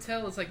 7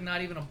 hotel is like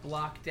not even a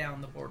block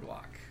down the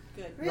boardwalk.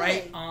 Good. Really?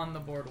 Right on the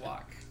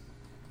boardwalk.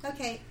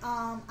 Okay,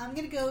 I'm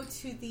gonna go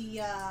to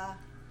the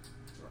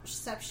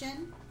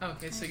reception.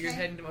 Okay, so you're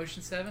heading to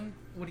Ocean 7.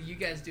 What are you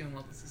guys doing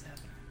while this is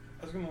happening?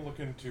 I was going to look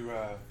into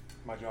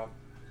my job.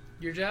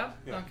 Your job?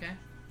 Yeah. Okay.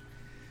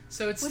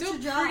 So it's What's still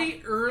your job?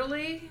 pretty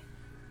early.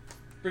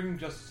 Bringing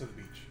justice to the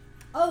beach.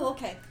 Oh,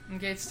 okay.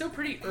 Okay, it's still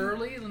pretty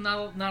early.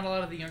 Not a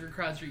lot of the younger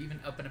crowds are even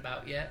up and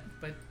about yet.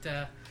 But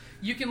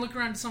you can look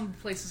around some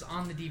places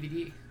on the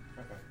DVD.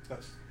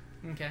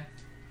 Okay.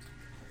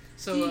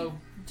 So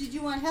did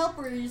you want help,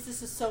 or is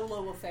this a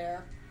solo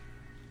affair?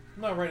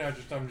 No, right now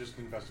I'm just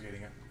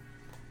investigating it.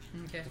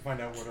 Okay. To find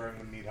out whether I'm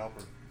going to need help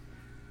or...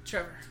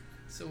 Trevor,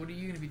 so what are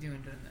you going to be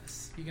doing during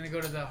this? You going to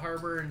go to the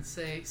harbor and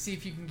see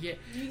if you can get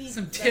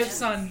some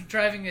tips on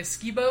driving a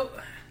ski boat?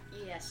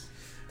 Yes.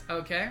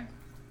 Okay.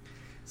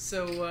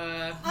 So,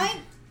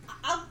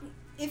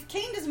 if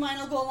Kane doesn't mind,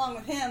 I'll go along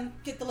with him,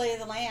 get the lay of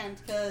the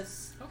land,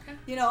 because, okay.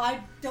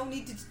 I don't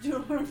need to do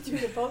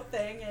the boat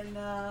thing, and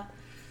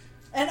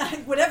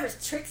whatever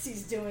tricks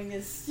he's doing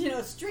is,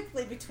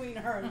 strictly between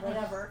her and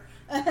whatever.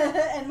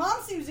 And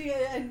Mom seems to,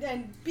 and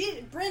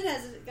Bryn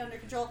has it under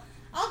control.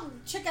 I'll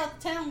check out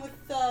the town with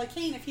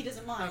Kane if he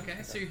doesn't mind.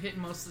 Okay, so you're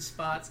hitting most of the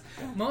spots.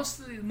 Most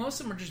of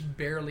them are just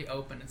barely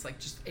open. It's like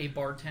just a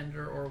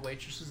bartender or a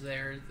waitress is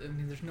there. I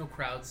mean, there's no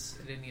crowds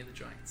at any of the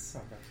joints.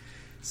 Okay.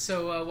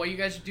 So while you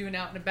guys are doing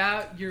out and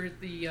about, you're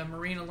at the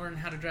marina learning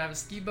how to drive a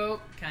ski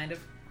boat, kind of.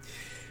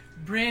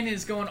 Bryn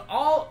is going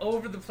all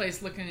over the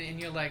place looking, and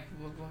you're like,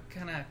 what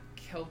kind of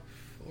kelp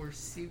or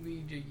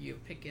seaweed are you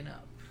picking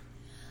up?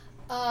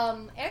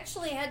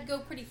 Actually, I had to go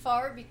pretty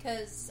far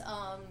because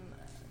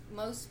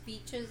most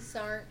beaches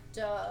aren't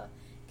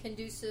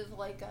conducive,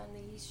 like on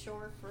the East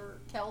Shore, for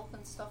kelp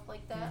and stuff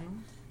like that.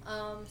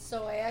 Mm-hmm.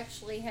 So I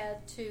actually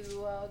had to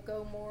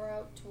go more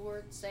out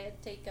towards. I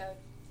had to take a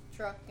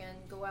truck and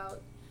go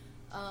out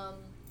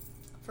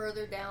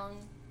further down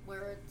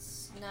where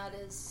it's not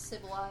as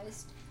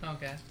civilized.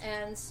 Okay.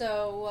 And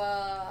so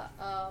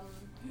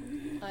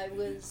I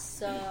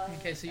was.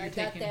 Okay, so I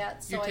got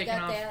that. So I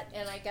got that,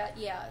 and I got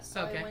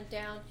So Okay. I went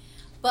down,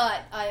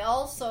 but I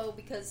also,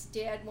 because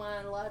Dad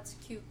wanted lots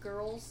of cute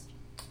girls,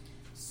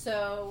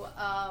 so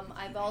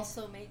I've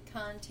also made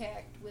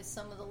contact with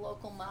some of the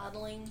local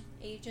modeling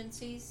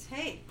agencies.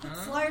 Hey, put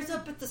flyers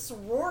up at the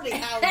sorority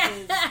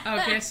houses.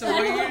 Okay, so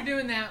while you're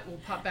doing that, we'll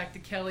pop back to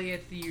Kelly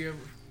at the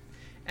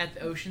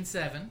Ocean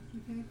 7.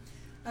 Mm-hmm.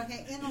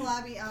 Okay, in the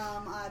lobby,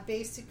 I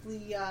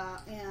basically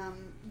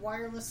am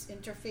wireless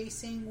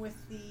interfacing with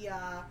the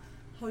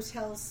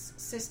hotel's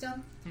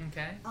system.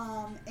 Okay.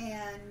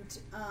 And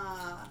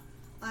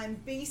I'm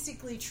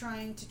basically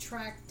trying to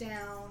track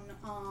down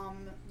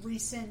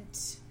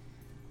recent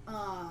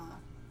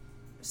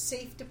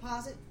safe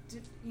deposit,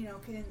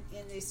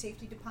 in the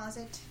safety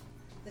deposit,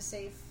 the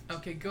safe.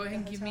 Okay, go ahead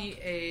and give me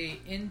a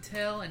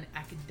Intel and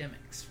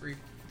academics.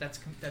 That's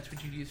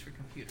what you'd use for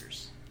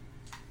computers.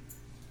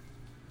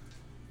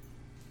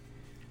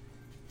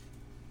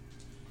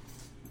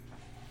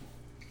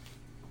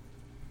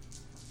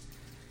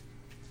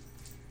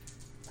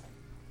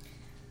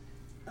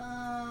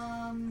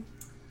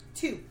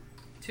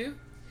 Two?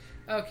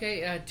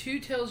 Okay, 2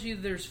 tells you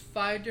there's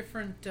 5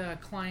 different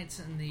clients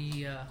in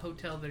the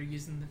hotel that are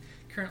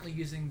currently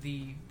using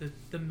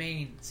the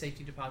main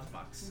safety deposit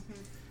box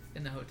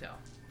in the hotel.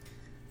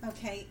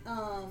 Okay,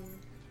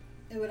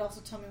 it would also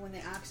tell me when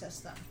they access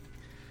them.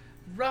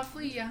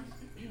 Roughly, yeah.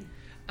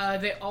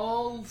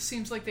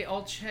 Seems like they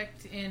all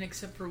checked in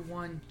except for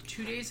one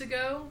 2 days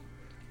ago.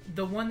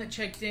 The one that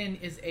checked in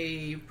is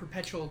a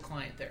perpetual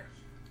client there.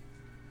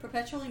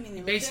 Perpetually mean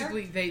they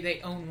basically live there? They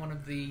own one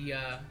of the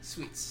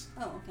suites.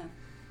 Oh, okay.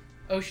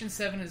 Ocean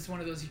 7 is one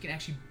of those you can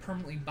actually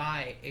permanently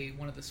buy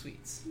one of the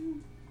suites.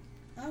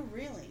 Oh,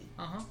 really?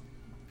 Uh-huh.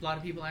 A lot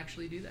of people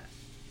actually do that.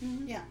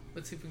 Mm-hmm. Yeah.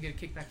 Let's see if we can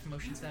get a kickback from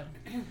Ocean 7.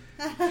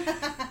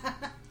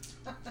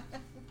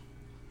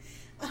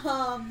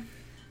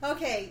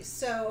 Okay,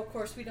 so of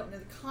course we don't know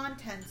the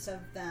contents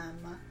of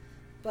them,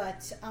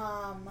 but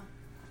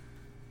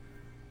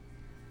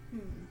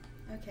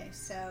okay,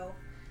 so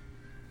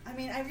I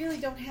mean, I really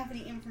don't have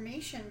any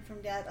information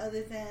from Dad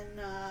other than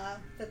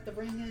that the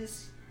ring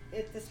is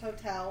at this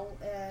hotel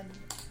and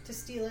to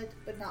steal it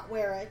but not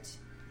wear it,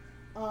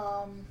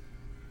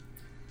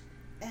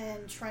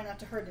 and try not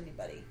to hurt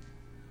anybody.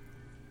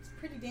 It's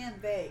pretty damn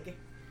vague.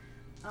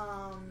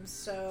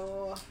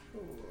 So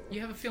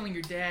you have a feeling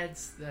your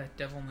dad's the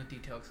devil in the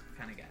details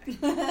kind of guy.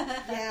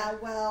 Yeah,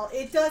 well,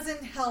 it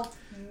doesn't help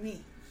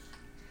me.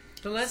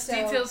 The less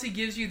details he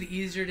gives you, the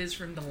easier it is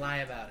for him to lie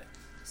about it.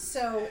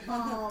 So,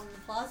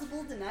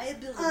 plausible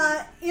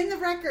deniability. In the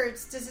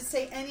records, does it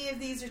say any of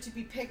these are to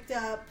be picked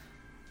up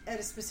at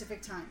a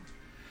specific time?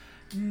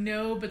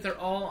 No, but they're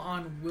all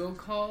on will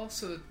call,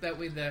 so that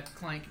way the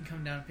client can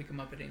come down and pick them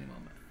up at any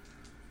moment.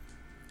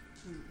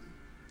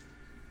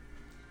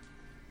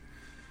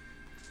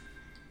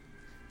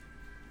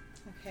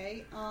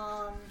 Okay,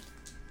 I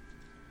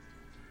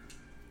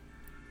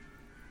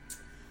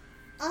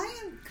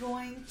am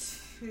going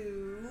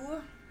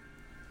to...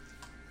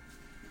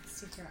 Let's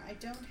see here. I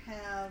don't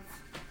have...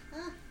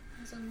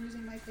 as I'm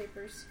losing my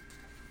papers.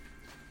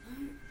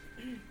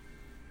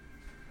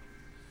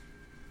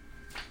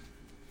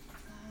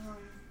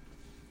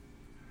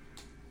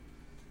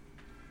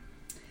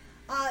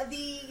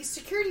 The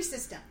security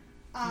system.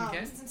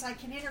 Okay. Since I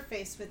can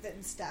interface with it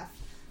and stuff.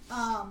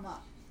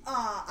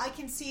 I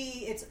can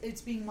see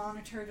it's being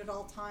monitored at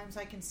all times.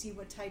 I can see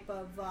what type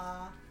of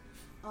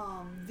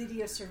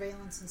video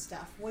surveillance and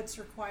stuff. What's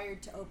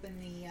required to open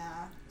the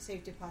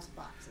safe deposit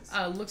boxes?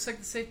 Looks like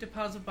the safe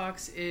deposit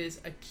box is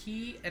a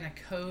key and a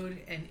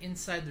code, and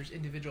inside there's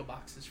individual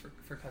boxes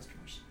for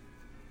customers.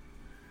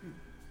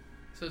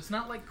 So it's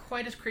not like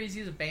quite as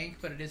crazy as a bank,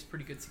 but it is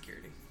pretty good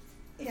security.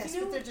 Yes,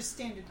 but they're just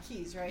standard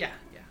keys, right? Yeah.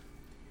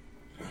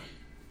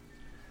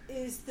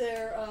 Is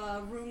there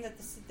a room that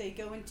they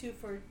go into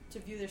to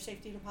view their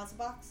safety deposit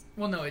box?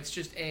 Well, no, it's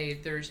just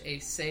there's a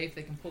safe.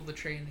 They can pull the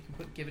tray and they can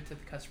give it to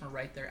the customer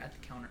right there at the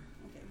counter.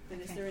 Okay, but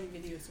is there any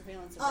video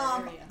surveillance of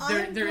that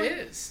area? There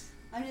is.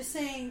 I'm just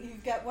saying,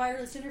 you've got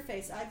wireless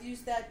interface. I've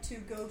used that to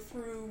go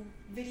through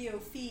video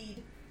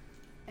feed,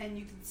 and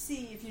you can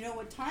see, if you know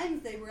what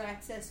times they were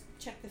accessed,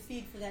 check the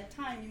feed for that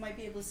time, you might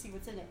be able to see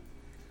what's in it.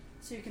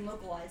 So you can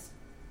localize.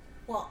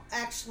 Well,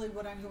 actually,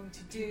 what I'm going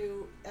to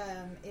do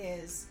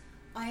is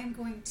I am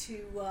going to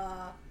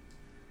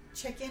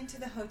check into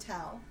the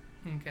hotel.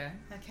 Okay.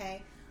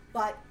 Okay,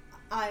 but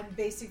I'm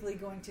basically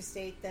going to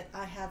state that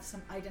I have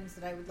some items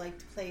that I would like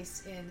to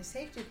place in the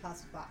safety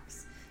deposit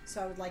box.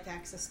 So I would like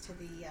access to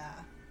the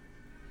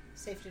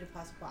safety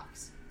deposit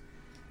box.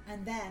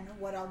 And then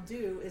what I'll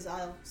do is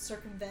I'll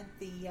circumvent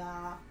the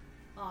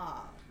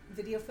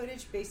video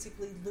footage,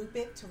 basically loop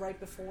it to right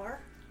before.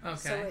 Okay.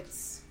 So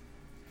it's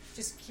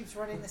just keeps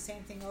running the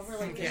same thing over.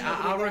 Like Okay, there's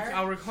nobody there.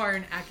 I'll require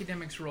an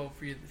academics roll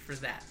for you for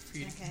that. For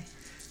you. Okay.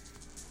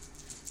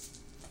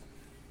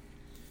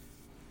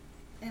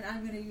 And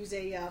I'm going to use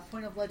a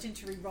point of legend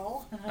to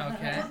re-roll.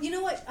 Okay. Well, you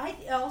know what? I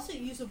also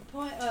use a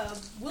point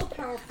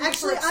willpower.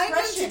 Actually, for I'm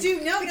going to expression, do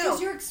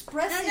because you're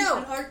expressing No.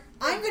 an art.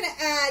 I'm going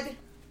to add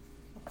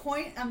a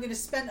point. I'm going to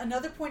spend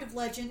another point of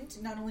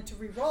legend, not only to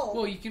re-roll.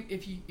 Well, you can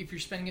if you're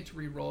spending it to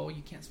re-roll,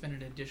 you can't spend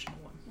an additional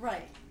one.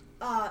 Right.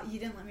 You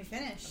didn't let me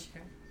finish.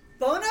 Okay.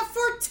 Bona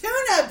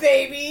Fortuna,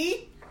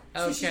 baby.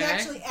 So she's Okay.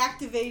 actually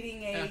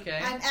activating a. Okay.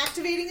 I'm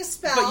activating a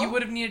spell. But you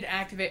would have needed to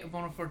activate a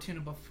Bona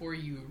Fortuna before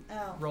you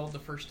Oh. rolled the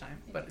first time.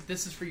 But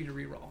this is for you to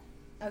re-roll.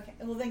 Okay.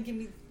 Well, then give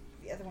me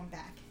the other one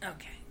back.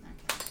 Okay.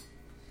 Okay.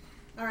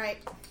 All right.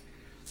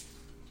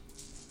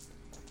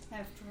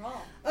 After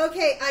all.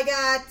 Okay, I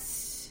got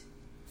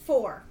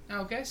 4.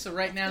 Okay, so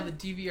right now the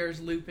DVR is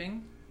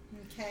looping.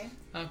 Okay.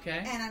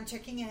 Okay. And I'm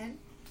checking in.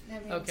 I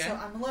mean, Okay. So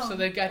I'm alone. So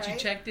they've got you right?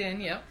 checked in,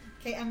 yep.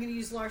 Okay, I'm going to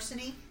use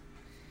larceny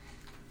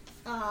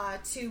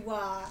to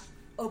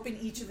open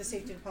each of the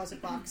safety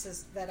deposit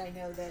boxes that I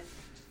know that.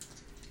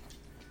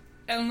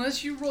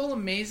 Unless you roll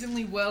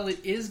amazingly well, it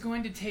is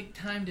going to take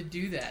time to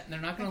do that.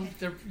 They're not going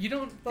to. You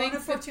don't Bona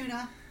think.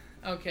 Fortuna.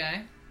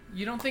 Okay.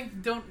 You don't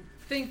think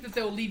that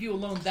they'll leave you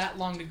alone that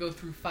long to go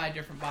through 5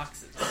 different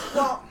boxes.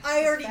 Well,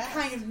 I already Fast.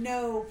 kind of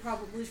know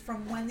probably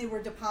from when they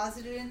were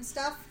deposited and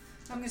stuff.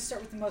 I'm going to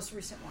start with the most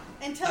recent one.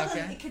 And tell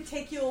Okay. them it could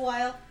take you a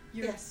while.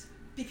 Yes.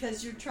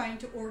 Because you're trying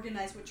to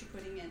organize what you're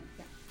putting in.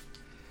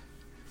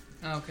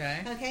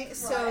 Okay. Okay,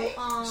 so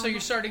Right. So you're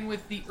starting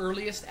with the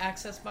earliest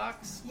access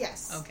box?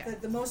 yes, Okay.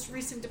 the most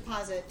recent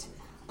deposit.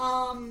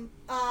 So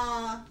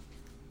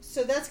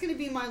that's going to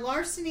be my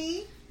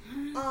larceny.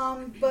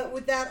 But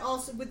would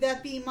that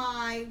be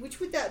my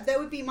that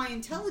would be my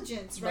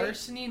intelligence, right?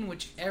 Larceny and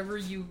whichever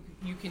you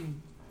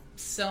can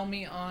sell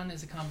me on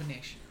as a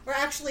combination. Or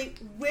actually,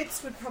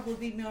 wits would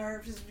probably be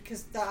more just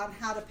because on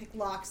how to pick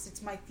locks.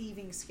 It's my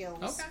thieving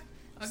skills. Okay.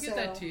 I'll get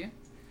that to you.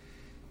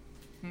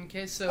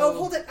 Okay, so Oh,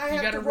 hold it! I you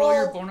have got to to roll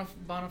your roll Bona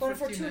Bona Fortuna.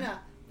 Fortuna,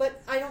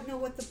 but I don't know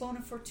what the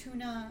Bona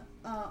Fortuna.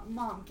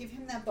 Mom, give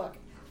him that book.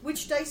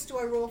 Which dice do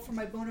I roll for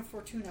my Bona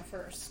Fortuna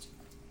first?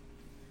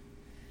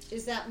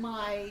 Is that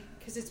my...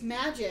 Because it's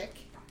magic.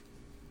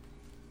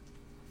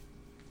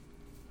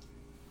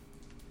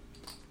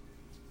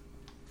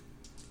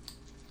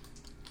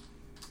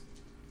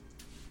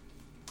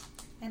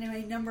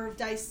 Anyway, number of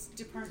dice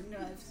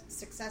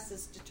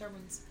successes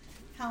determines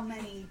how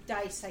many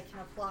dice I can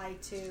apply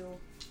to...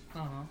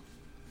 Uh-huh.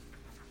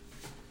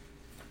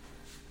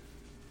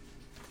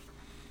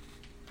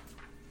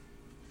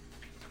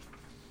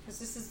 Because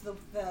this is the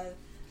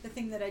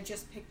thing that I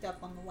just picked up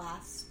on the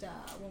last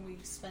when we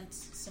spent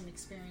some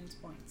experience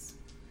points.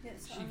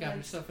 Yes. She got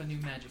herself a new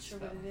magic Sure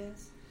spell. what it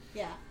is.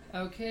 Yeah,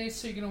 Okay,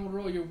 so you're going to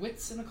roll your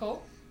wits and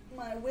occult,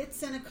 my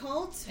wits and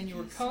occult. and you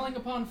were calling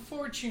upon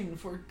fortune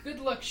for a good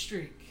luck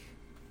streak.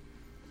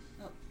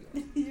 Oh,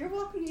 You're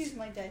welcome to use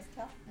my dice,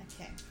 Tal.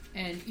 okay.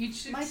 And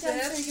each My dice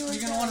success, are yours,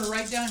 you're going to want to Dad.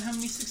 write down how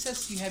many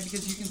successes you have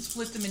because you can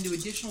split them into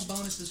additional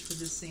bonuses for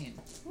this scene.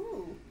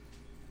 Ooh.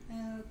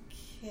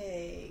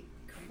 Okay,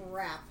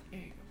 crap.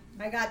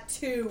 I got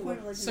 2.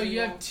 Point of So you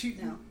have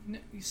legendary 2.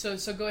 No.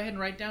 So go ahead and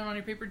write down on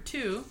your paper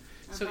 2.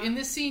 So Uh-huh. in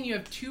this scene, you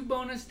have 2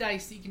 bonus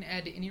dice that you can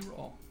add to any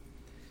roll.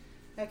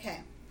 Okay.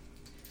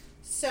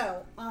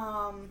 So,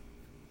 all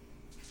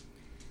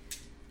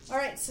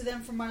right. So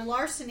then, for my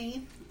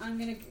larceny, I'm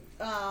gonna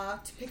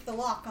to pick the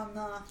lock on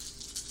the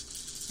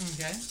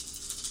Okay.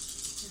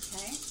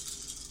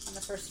 on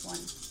the first one.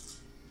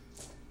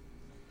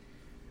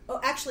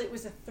 Oh, actually, it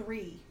was a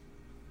 3.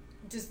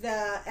 Does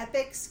the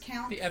epics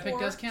count? The epic for-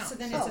 does count. So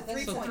then Oh, it's a that's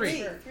 3 so point.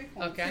 3. 3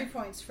 points. Okay. 3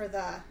 points for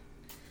the.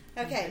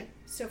 Okay,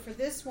 so for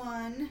this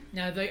one,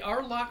 Now they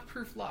are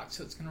lock-proof locks,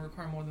 so it's going to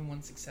require more than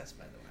 1 success,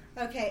 by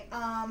the way. okay,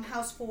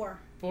 house 4.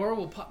 4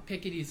 will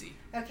pick it easy.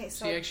 Okay,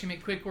 So so you actually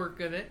make quick work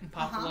of it and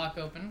pop the Uh-huh. lock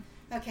open.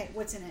 okay,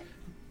 what's in it?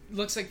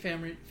 Looks like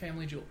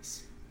family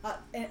jewels.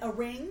 A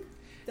ring.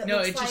 That No,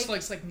 looks it just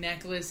looks like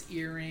necklace,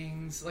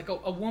 earrings, like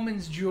a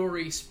woman's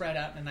jewelry spread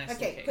out in a nice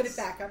little Okay, case. put it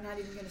back. I'm not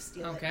even going to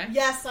steal Okay. it.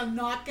 Yes, I'm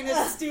not going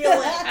to steal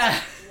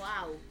it.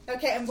 Wow.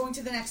 Okay, I'm going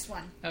to the next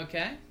one.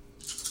 Okay.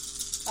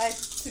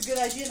 It's a good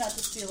idea not to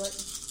steal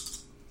it.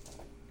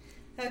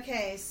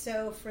 Okay,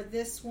 so for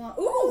this one,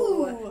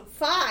 Ooh.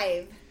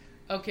 5.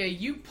 Okay,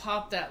 you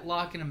pop that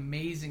lock in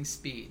amazing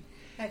speed.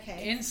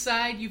 Okay.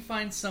 Inside, you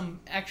find some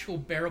actual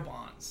bearer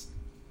bonds.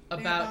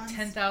 about bonds?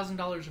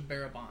 $10,000 of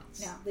bearer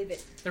bonds. No, leave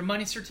it. They're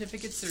money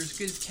certificates. They're as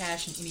good as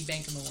cash in any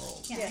bank in the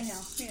world. Yeah,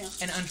 Yes. I know.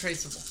 And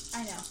untraceable.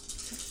 I know.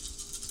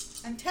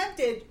 I'm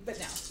tempted, but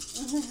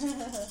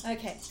no.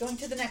 Okay, going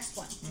to the next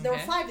one. There were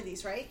Okay. 5 of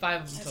these, right?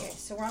 5 of them Okay, total.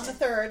 so we're on the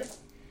 3rd.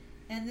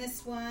 And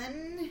this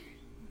one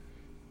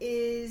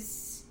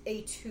is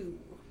a 2.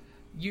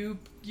 You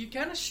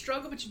kind of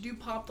struggle, but you do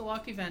pop the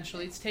lock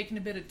eventually. It's taken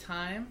a bit of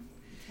time.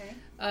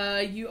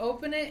 Okay. You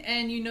open it,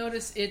 and you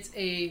notice it's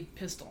a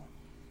pistol.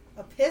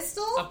 A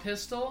pistol? A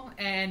pistol,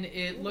 and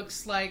it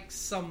looks like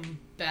some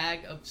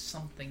bag of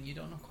something. You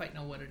don't quite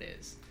know what it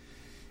is.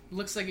 It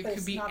looks like it But could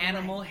it's be not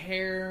animal mine.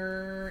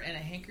 hair and a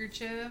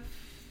handkerchief.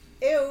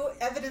 Ew,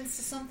 evidence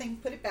of something.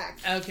 Put it back.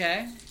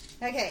 Okay.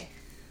 Okay.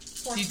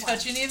 Do you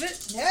touch any of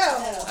it?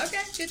 No.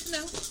 Okay, good to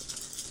know.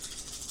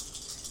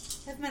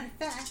 As a matter of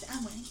fact,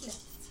 I'm wearing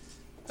gloves.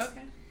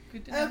 Okay,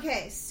 good to know.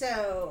 Okay,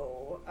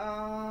 so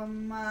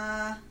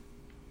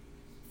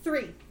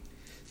 3.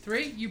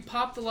 3, you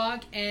pop the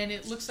lock, and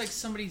it looks like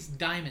somebody's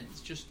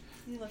diamonds. Just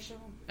You look so.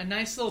 a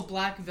nice little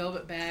black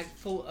velvet bag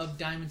full of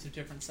diamonds of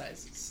different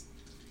sizes.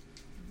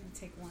 I'm gonna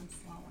take one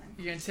small one.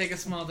 You're going to take a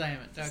small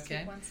diamond, Just okay?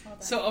 take one small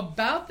diamond. So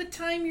about the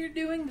time you're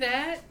doing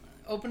that,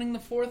 opening the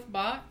 4th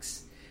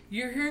box,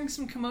 you're hearing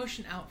some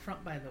commotion out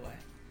front, by the way.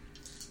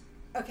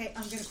 Okay,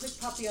 I'm gonna quick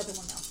pop the other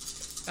one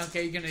though.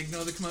 Okay, you're going to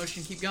ignore the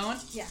commotion, keep going?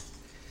 Yeah.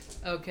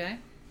 Okay.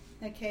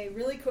 Okay,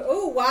 really quick.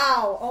 Oh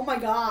wow! Oh my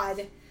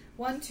God!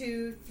 1,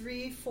 2,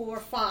 3, 4,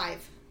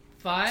 5.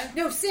 5?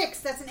 No, 6.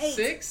 That's an 8.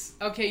 6?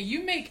 Okay,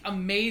 you make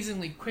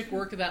amazingly quick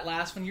work of that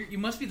last one. You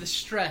must be the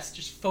stress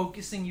just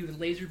focusing you, the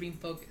laser beam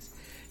focus.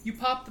 You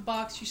pop the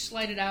box, you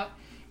slide it out,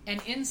 and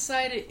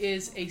inside it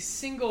is a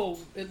single,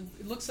 it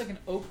looks like an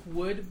oak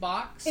wood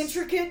box.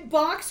 Intricate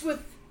box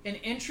with. An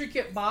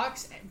intricate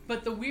box,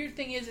 but the weird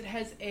thing is it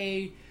has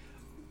a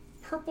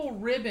purple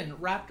ribbon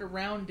wrapped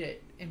around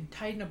it and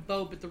tied in a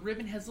bow, but the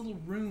ribbon has little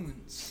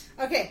runes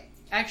Okay.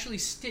 actually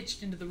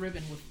stitched into the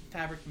ribbon with the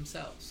fabric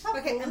themselves.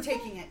 Okay, I'm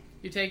taking it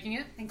You're taking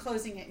it? and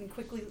closing it and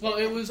quickly. Well,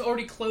 it was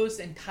already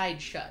closed and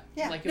tied shut.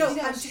 Yeah. Like it No, was,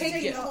 I'm to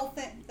taking get- the whole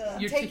thing. I'm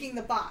You're taking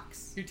the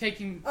box. You're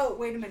taking. Oh,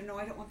 wait a minute. No,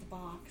 I don't want the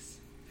box.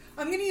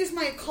 I'm going to use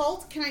my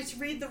occult. Can I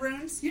read the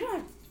runes? You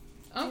don't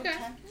have Okay.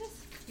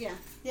 Yeah.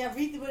 Yeah,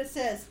 read what it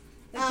says.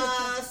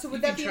 So would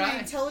You that can be my try.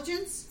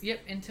 intelligence?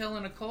 Yep. Intel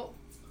and occult.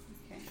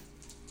 Okay.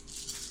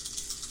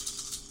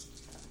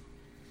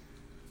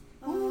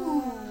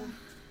 Oh.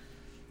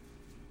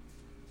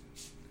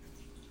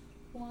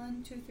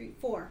 1, 2, 3,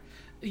 4.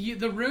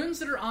 The runes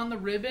that are on the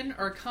ribbon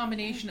are a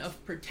combination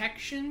of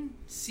protection,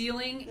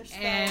 sealing, They're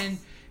spells. and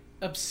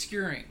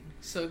obscuring.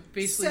 So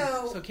basically,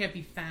 So- so it can't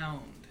be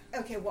found.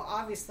 Okay, well,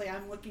 obviously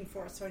I'm looking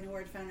for it, so I know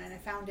where to find it, and I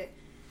found it.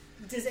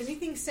 Does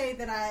anything say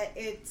that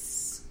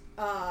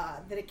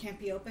that it can't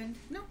be opened?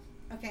 No.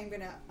 Okay, I'm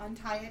gonna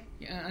untie it.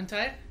 Yeah,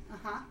 untie it.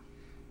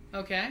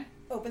 Okay.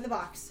 Open the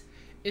box.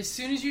 As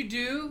soon as you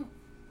do,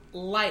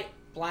 light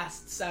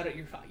blasts out at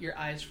your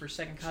eyes for a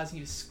second, causing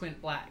you to squint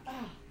black.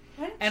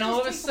 Why didn't And you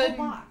all just of a take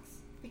the whole sudden- box?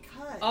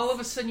 Because. All of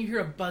a sudden, you hear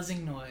a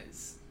buzzing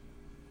noise.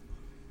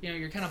 You know,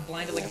 you're kind of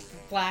blinded, like a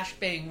flash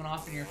bang went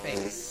off in your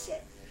face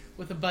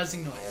with a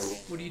buzzing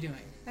noise. What are you doing?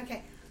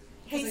 Okay.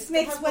 Hey, Because I still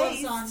Snake's have gloves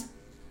waist.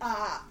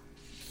 on.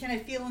 Can I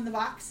feel in the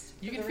box?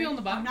 You For can the feel ring? in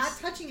the box. I'm not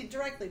touching it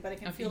directly, but I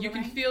can Okay, feel you the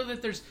can ring. feel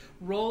that there's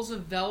rolls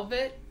of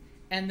velvet,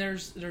 and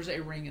there's a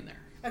ring in there.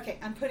 Okay,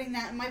 I'm putting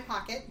that in my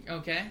pocket.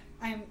 Okay.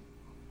 I'm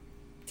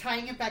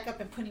tying it back up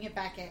and putting it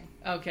back in.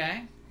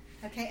 Okay.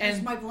 Okay, And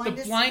as my the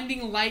blindness.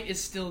 blinding light is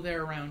still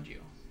there around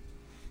you.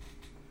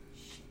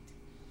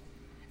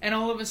 And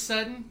all of a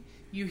sudden,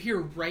 you hear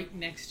right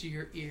next to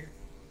your ear,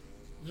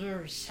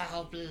 "You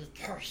shall be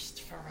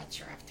cursed for what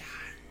you have done."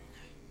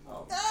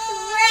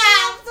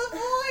 The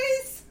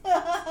voice!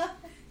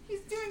 He's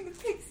doing the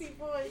pixie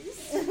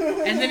voice.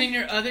 And then in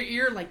your other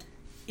ear, like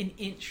an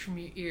inch from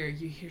your ear,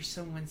 you hear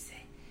someone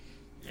say,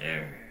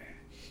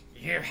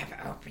 You have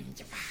opened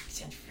the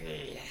box and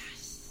freed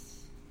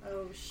us.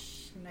 Oh,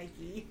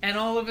 Nike. And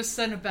all of a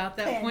sudden, about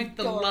that point,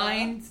 the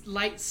Pandora.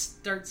 light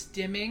starts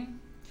dimming,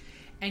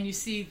 and you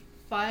see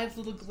 5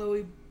 little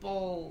glowy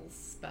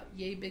balls, about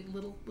yay big,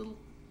 little, Have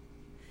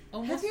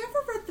almost. you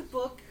ever read the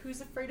book Who's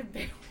Afraid of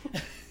Beowulf?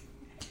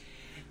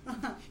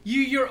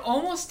 You're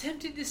almost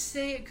tempted to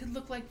say it could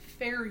look like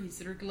fairies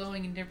that are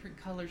glowing in different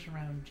colors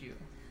around you.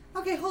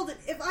 Okay, hold it.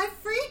 If I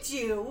freed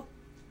you,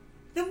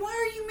 then why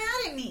are you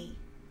mad at me?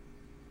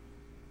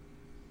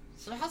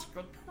 So that's a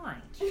good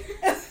point.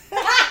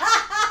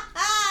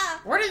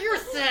 What do you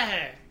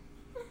say?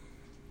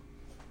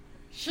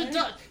 She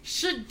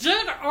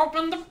did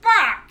open the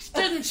box,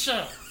 didn't she?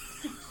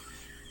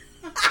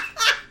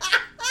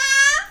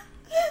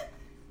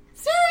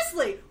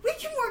 Seriously, we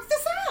can work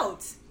this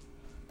out.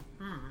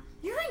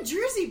 You're in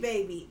Jersey,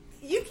 baby.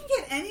 You can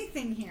get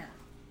anything here.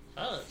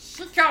 Hey,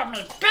 she called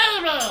me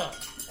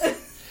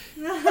baby.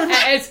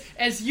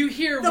 As you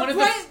hear The one of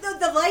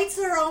the lights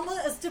are almost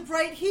as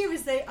bright here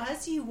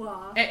as you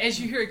are. as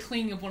you hear a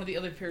cleaning of one of the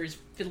other fairies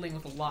fiddling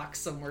with a lock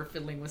somewhere,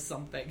 fiddling with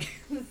something.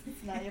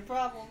 It's not your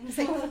problem.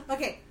 Say,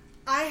 okay,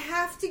 I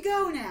have to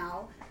go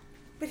now.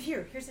 But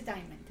here's a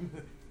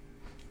diamond.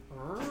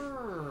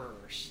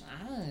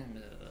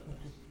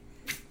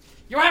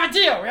 You have a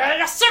deal.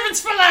 Your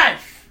servants for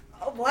life.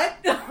 What?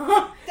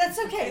 That's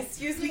okay.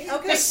 Excuse me.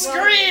 Okay. The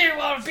screen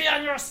will be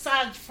on your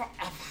side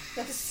forever.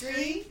 The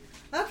screen?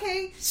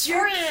 Okay.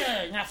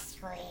 Screen.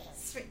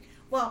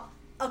 Well,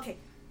 okay.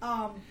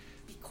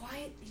 Be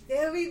quiet. Be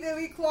very,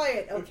 very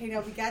quiet. Okay,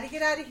 now we gotta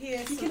get out of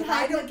here so that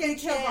I don't get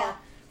killed off.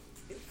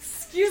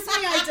 Excuse me,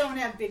 I don't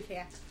have big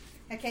hair.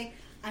 Okay,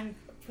 I'm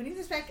putting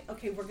this back.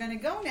 Okay, we're gonna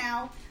go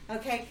now.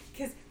 Okay,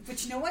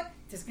 but you know what?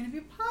 There's gonna be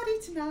a party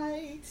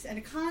tonight and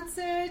a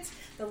concert.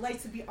 The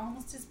lights will be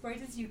almost as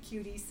bright as you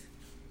cuties.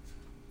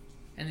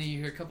 And then you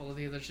hear a couple of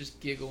the others just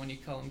giggle when you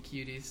call them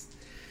cuties.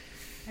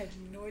 I have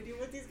no idea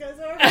what these guys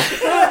are.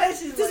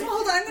 Just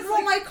hold on, I'm gonna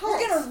roll my cult.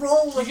 We're gonna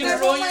roll with You're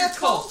gonna roll your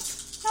cult.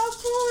 How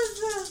cool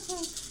is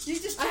this? You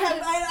just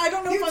I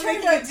don't know You if I'm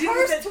turned making a a deal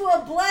with curse it. to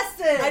a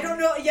blessing. I don't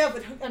know. Yeah,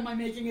 but am I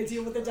making a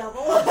deal with the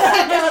devil?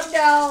 I don't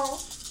know.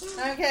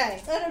 Okay.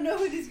 I don't know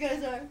who these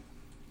guys are.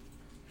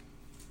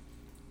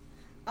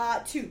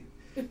 2.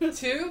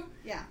 2?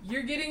 Yeah.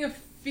 You're getting a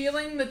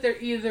feeling that they're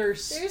either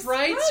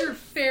sprites or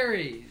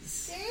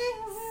fairies.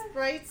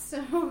 Sprites.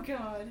 Oh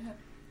God.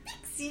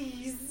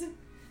 Pixies.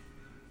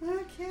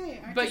 Okay.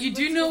 Aren't But they you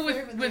do supposed know to be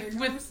fair, but they're with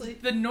enormously-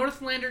 the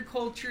Northlander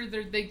culture,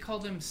 they call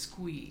them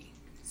squee.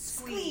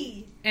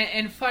 Squee.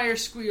 And fire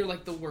squee are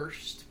like the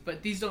worst,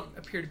 but these don't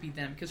appear to be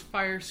them because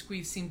fire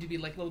squees seem to be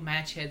like little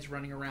match heads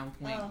running around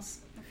with wings.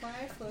 A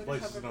fire floater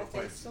Places, hover, no but they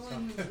places. still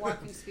in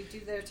walking speed due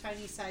to their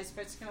tiny size.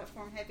 Sprites cannot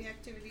perform heavy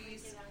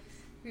activities.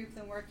 Group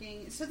them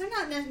working. So they're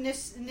not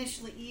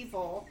initially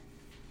evil.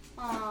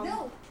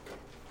 No.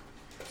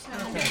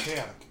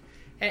 Chaotic.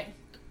 Hey,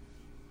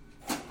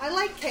 I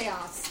like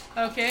chaos.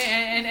 okay,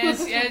 and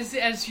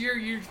as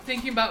you're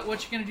thinking about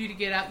what you're gonna do to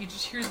get out, you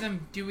just hear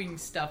them doing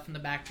stuff in the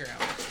background.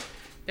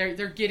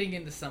 They're getting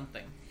into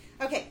something.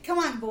 Okay, come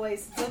on,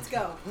 boys. Let's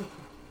go.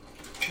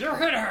 You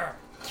hit her.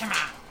 Come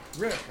on.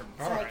 Rick and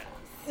boy.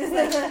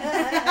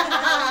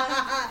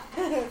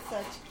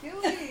 Such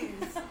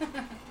cuties.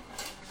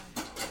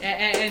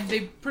 And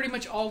they pretty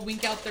much all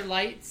wink out their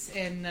lights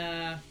and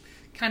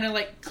kind of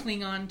like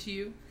cling on to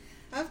you.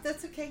 Oh,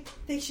 that's okay.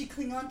 They should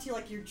cling on to you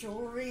like your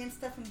jewelry and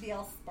stuff and be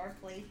all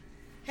sparkly.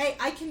 Hey,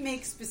 I can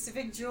make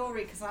specific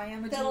jewelry because I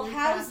am a That'll jewelry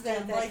house crafter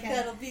them. that Like can-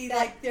 that'll be that-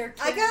 like their.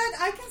 I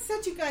can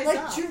set you guys like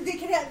up. they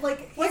could have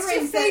like. What's your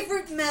earrings that-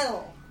 favorite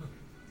metal?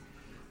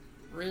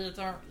 We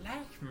don't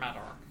like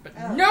metal, but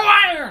Oh. no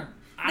iron.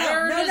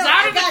 Iron no, is no, out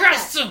I of the got that.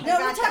 question. No, I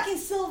we're got that. talking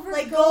silver,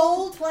 Like gold,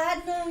 gold?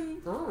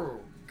 platinum. Ooh,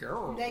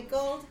 girl. That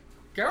gold?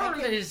 Girl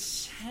Okay.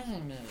 is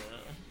shiny.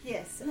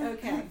 Yes.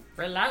 Okay.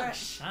 We like Alright.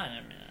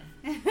 shiny.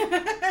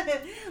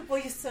 Well,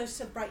 you're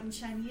so bright and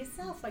shiny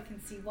yourself. I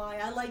can see why.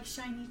 I like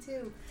shiny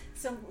too.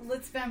 So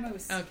let's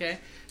vamoose. Okay,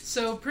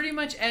 so pretty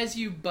much as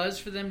you buzz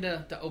for them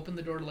to open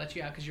the door to let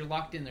you out because you're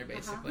locked in there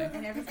basically.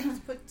 And everything's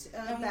put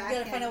And we back.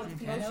 gotta find out what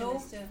the Okay. commotion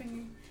is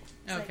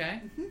too.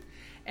 Okay. Mhm.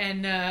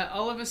 And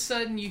all of a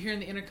sudden, you hear in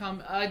the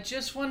intercom,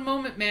 just one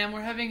moment, ma'am.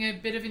 We're having a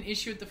bit of an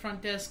issue at the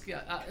front desk.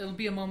 It'll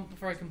be a moment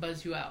before I can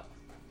buzz you out.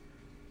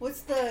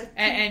 What's the?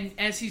 And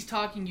as he's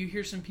talking, you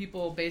hear some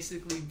people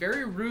basically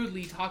very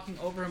rudely talking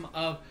over him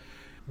of,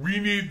 We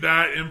need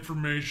that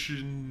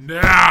information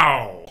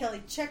now.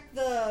 Kelly, check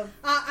the.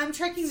 I'm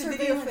checking the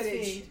video Surveillance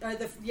footage.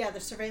 feed. Or the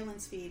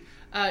surveillance feed.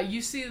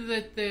 you see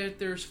that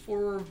there's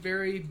 4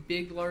 very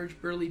big, large,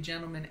 burly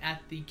gentlemen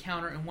at the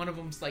counter, and one of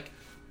them's like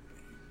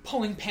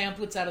pulling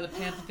pamphlets out of the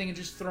pamphlet thing and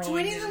just throwing Do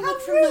any it. of them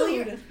look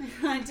familiar?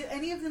 Do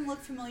any of them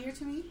look familiar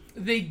to me?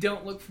 They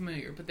don't look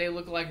familiar, but they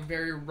look like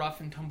very rough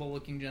and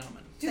tumble-looking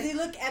gentlemen. Do they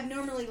look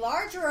abnormally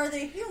large, or are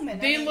they human?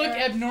 They I mean, look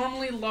they're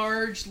abnormally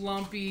large,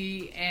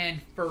 lumpy,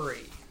 and furry.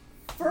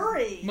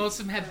 furry. Most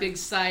of them have big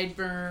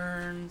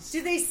sideburns.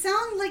 Do they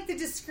sound like the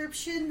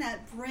description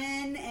that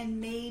Bryn and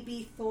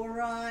maybe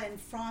Thora and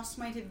Frost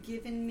might have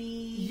given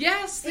me?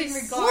 Yes, In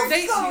regards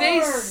they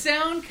to-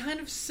 sound kind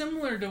of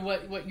similar to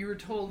what you were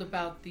told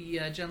about the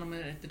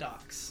gentleman at the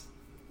docks.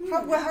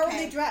 How are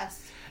Okay. they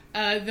dressed?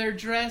 They're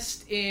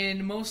dressed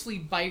in mostly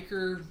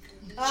biker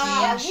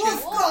Ah, jean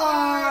shirts.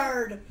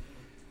 Wolfguard.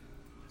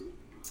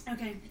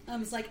 Okay. I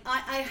was like,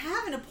 I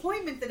have an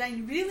appointment that I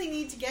really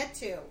need to get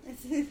to.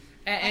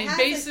 And have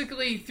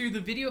basically, through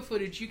the video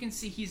footage, you can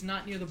see he's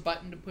not near the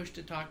button to push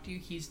to talk to you.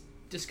 He's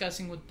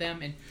discussing with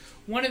them, and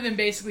one of them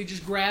basically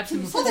just grabs him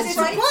and Oh, pulls it's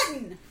him. a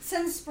button.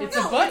 Send spray. It's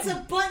a No, button. it's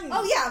a button.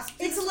 Oh yeah,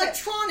 It's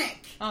electronic.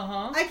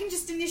 Uh-huh. I can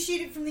just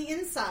initiate it from the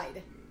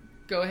inside.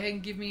 Go ahead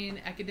and give me an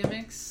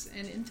academics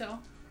and intel.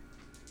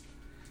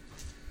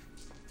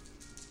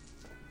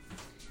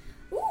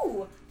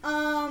 Ooh,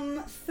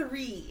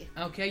 3.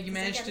 Okay, you 'Cause I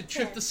managed got to a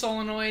trip 10. the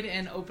solenoid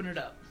and open it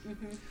up.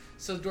 Mhm.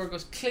 So the door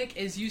goes click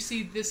as you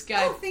see this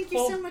guy Oh, thank you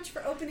so much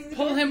for opening the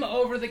pull door. him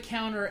over the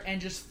counter and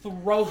just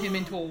throw him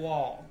into a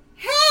wall.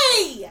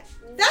 Hey!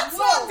 That's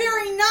not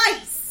very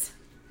nice!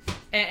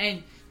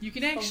 And you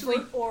can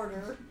actually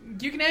order.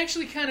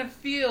 kind of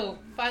feel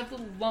 5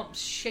 little lumps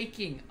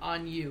shaking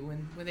on you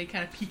when they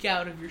kind of peek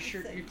out of your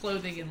shirt, your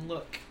clothing, and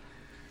look.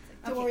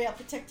 Don't worry, I'll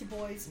protect you,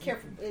 boys.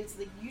 Careful. It's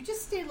like, you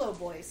just stay low,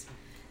 boys.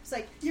 It's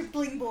like, you're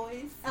bling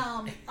boys.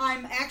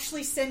 I'm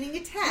actually sending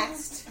a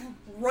text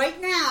right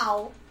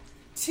now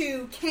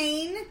to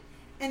Kane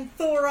and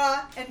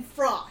Thora and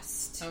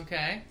Frost.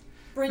 Okay.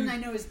 Bryn, I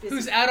know, is busy.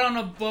 Who's out on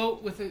a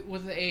boat with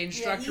a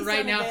instructor he's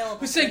right now? unavailable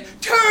Who's saying, today.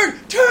 "Turn,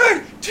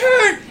 turn,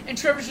 turn!" And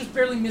Trevor's just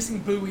barely missing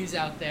buoys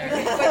out there.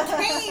 But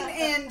Kane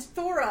and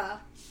Thora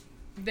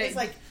They- is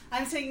like,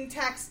 I'm sending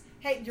text,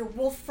 hey, your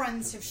wolf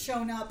friends have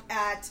shown up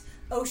at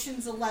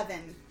Ocean's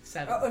 11.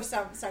 7. Oh,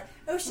 sorry.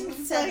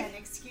 Ocean's 7,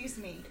 excuse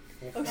me.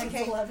 Ocean's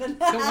Okay. 11.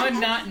 The one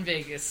not in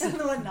Vegas. The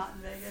one not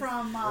in Vegas.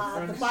 From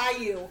the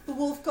Bayou. The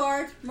Wolf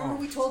Guard. Remember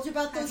we told you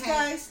about those Okay.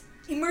 guys?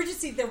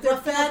 Emergency, they're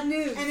bad roughing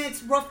news. And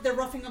it's rough. They're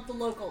roughing up the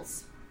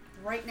locals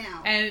right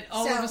now. And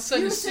all So, of a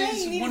sudden, you as were soon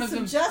saying as you one of them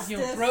needed some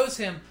justice. throws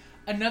him,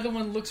 another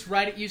one looks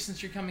right at you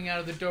since you're coming out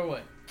of the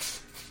doorway.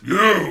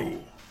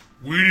 You!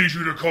 We need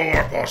you to call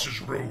our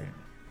boss's room.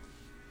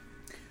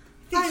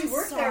 I'm you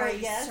work there, sorry, I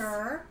guess.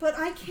 sir, but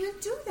I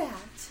can't do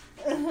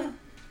that.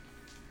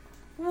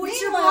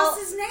 What's your Meanwhile,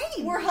 boss's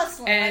name? We're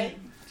hustling, And right?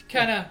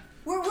 kind of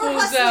We're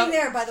pulls hustling out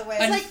there, by the way.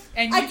 an- Like,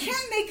 and I you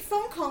can't make a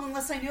phone call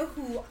unless I know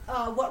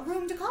what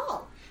room to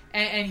call.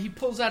 and he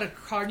pulls out a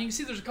card, and you can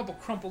see there's a couple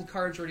crumpled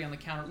cards already on the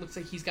counter. It looks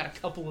like he's got a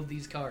couple of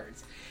these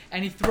cards.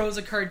 And he throws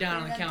a card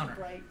down on the counter.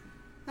 Right.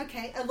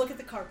 Okay, I look at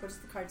the card. What does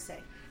the card say?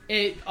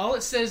 All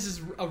it says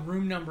is a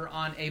room number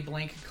on a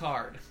blank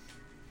card.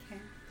 Okay.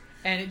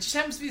 And it just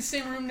happens to be the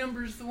same room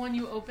number as the one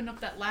you opened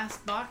up that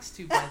last box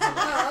to, by the way.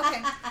 Oh,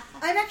 okay.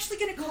 I'm actually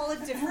going to call a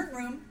different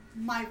room.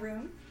 My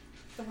room.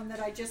 The one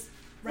that I just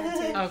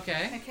rented.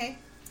 Okay. Okay.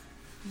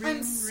 Ring,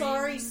 I'm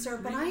sorry, ring, sir,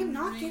 but ring, I am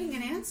not ring, getting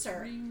an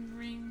answer. Ring,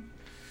 ring.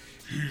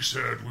 He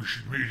said we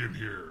should meet him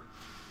here.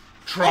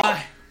 Oh,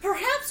 Try.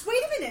 perhaps, wait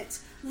a minute.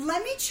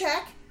 Let me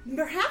check.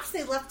 Perhaps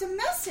they left a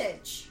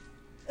message.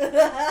 You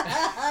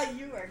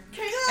are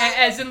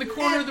As in the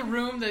corner of the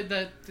room,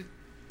 the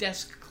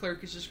desk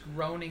clerk is just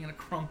groaning and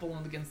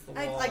crumpling against the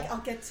wall. I'll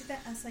get to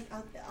that. I was like,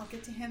 I'll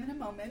get to him in a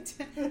moment.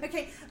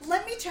 Okay,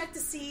 let me check to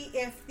see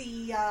if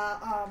the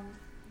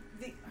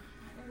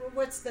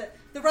what's the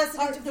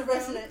resident of the room,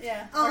 resident,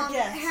 yeah. Our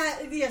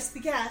guest. yes, the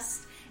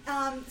guest,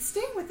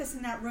 staying with us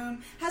in that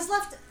room has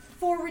left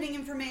forwarding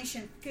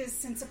information because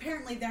since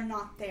apparently they're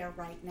not there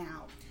right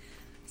now.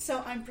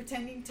 So I'm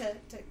pretending to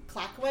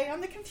clack away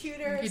on the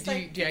computer. Okay, It's do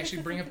like, you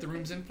actually bring up the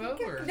room's info?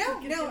 Or? No,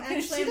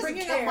 actually She I'm doesn't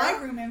bringing care. up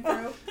my room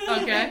info.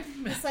 Okay.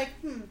 It's like,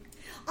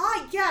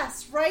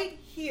 yes, right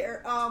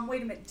here.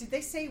 Wait a minute. Did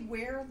they say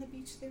where on the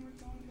beach they were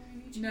going? By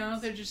any chance? No,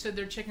 they just said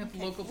they're checking out the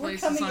local We're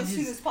places coming on as his...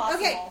 soon as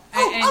possible. Okay.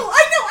 And-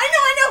 I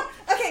know.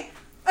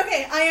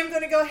 Okay, I am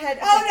going to go ahead.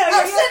 Oh, no, I'm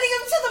you're sending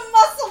him to the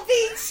Muscle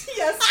Beach.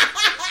 Yes.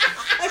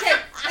 Okay,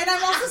 and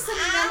I'm also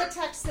sending them a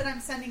text that I'm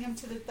sending him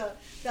to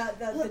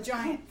the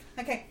giant.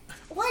 Okay.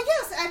 Why,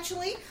 yes,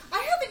 actually, I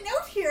have a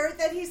note here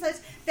that he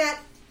says that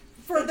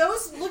for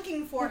those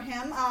looking for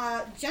him,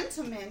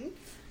 gentlemen,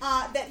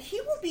 that he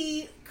will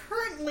be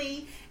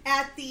currently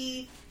at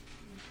the...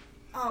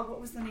 what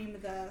was the name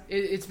of the...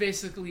 It's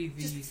basically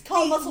the...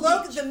 Call Muscle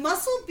Beach. The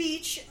Muscle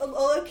Beach,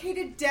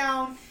 located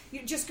down...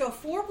 You just go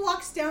 4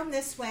 blocks down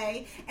this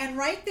way, and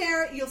right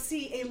there you'll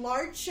see a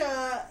large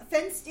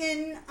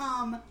fenced-in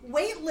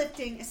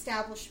weightlifting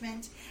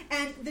establishment,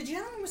 and the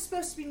gentleman was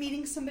supposed to be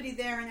meeting somebody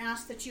there and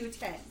asked that you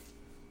attend.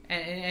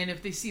 And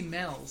if they see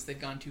Mel's, they've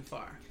gone too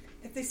far.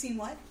 If they've seen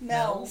what?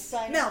 Mel's.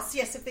 Mel's,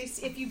 yes.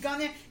 If you've gone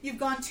there, you've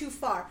gone too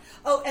far.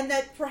 Oh, and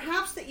that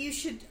perhaps that you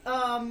should...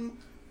 I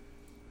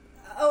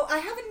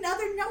have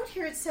another note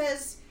here. It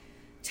says,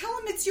 tell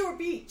him it's your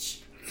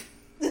beach.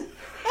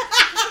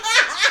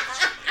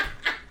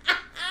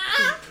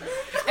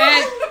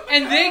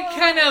 And they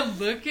kind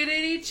of look at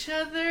each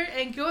other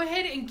and go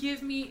ahead and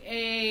give me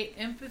a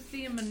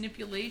empathy and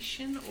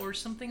manipulation or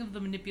something of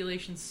the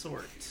manipulation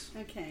sort.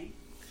 Okay.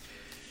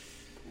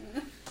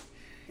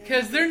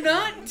 Because they're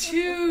not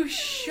too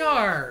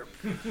sharp.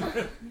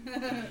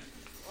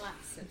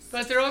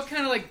 But they're all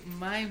kind of like,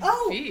 my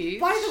beach.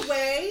 By the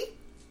way,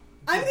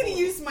 I'm going to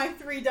use my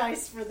 3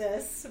 dice for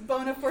this.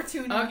 Bona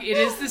Fortuna. Okay, it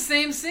is the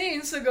same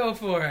scene, so go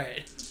for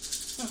it.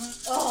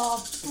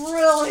 Oh,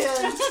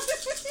 brilliant.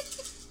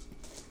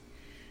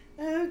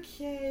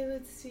 Okay,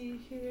 let's see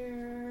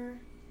here.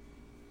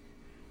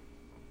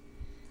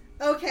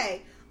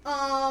 Okay,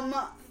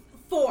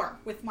 4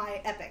 with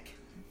my epic.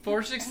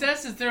 4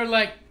 successes, they're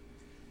like...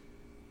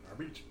 Our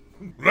beach.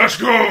 Let's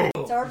go!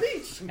 It's our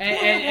beach.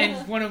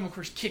 And one of them, of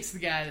course, kicks the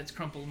guy that's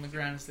crumpled on the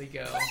ground as they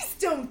go. Please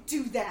don't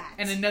do that.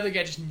 And another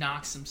guy just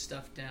knocks some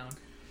stuff down.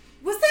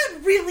 Was that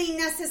really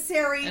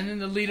necessary? And then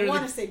the leader I of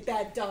want the... to say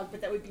bad dog, but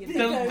that would be...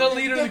 The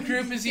leader of the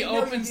group, as he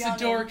opens the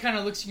door, kind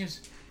of looks and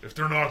goes... If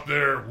they're not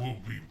there, we'll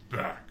be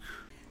back.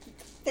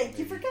 Thank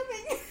you for coming.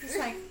 It's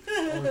like,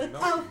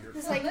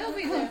 it's like, They'll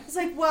be there. it's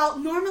like, well,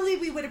 normally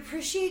we would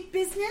appreciate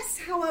business.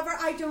 However,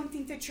 I don't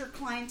think that your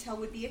clientele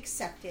would be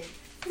accepted.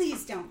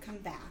 Please don't come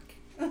back.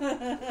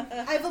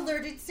 I've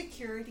alerted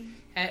security.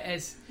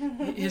 As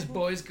his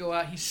boys go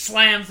out, he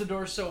slams the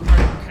door so hard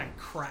it kind of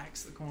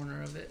cracks the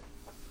corner of it.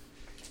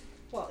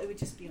 Well, it would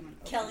just be on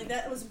Kelly.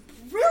 That was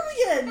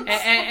brilliant.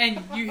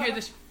 And you hear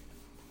this.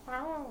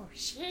 Oh,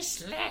 she's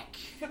slick.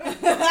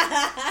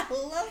 I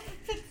love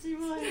the pixie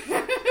voice.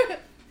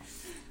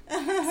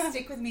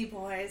 Stick with me,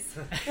 boys.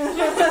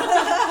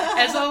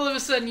 As all of a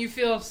sudden you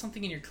feel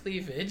something in your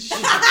cleavage.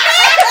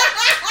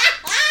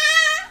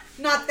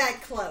 Not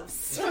that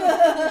close.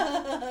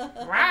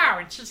 Wow,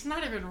 and she's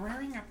not even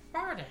wearing a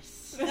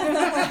bodice.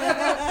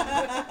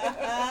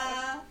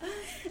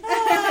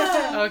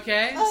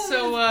 Okay,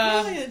 so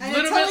and I'm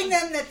telling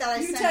them that I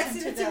You sent texted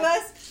them it to them.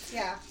 us?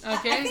 Yeah.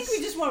 okay. I think we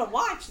just want to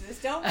watch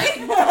this, don't we?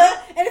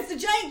 And if the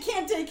giant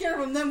can't take care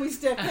of him, then we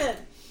step in.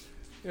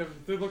 Yeah,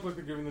 they look like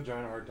they're giving the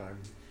giant a hard time.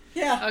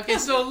 Yeah. Okay,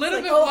 so a little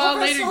Like, bit while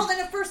first, later. hold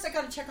on. First, I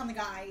got to check on the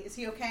guy. Is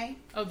he okay?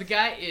 Oh, the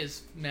guy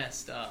is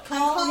messed up. I'm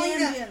Call calling the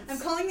the ambulance. I'm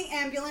calling the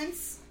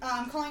ambulance.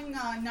 I'm calling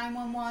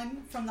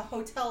 911 from the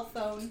hotel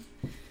phone.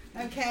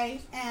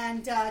 Okay,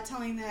 and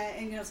telling that,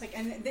 and it's like,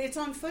 and it's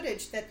on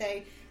footage that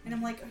they. And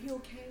I'm like, are you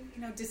okay?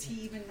 Does he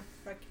even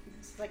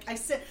recognize? Like I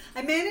said,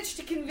 I managed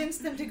to convince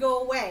them to go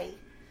away.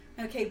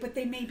 Okay, but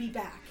they may be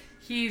back.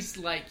 He's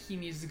like, he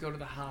needs to go to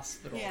the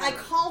hospital. Yeah. I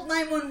called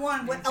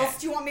 911. What Okay. else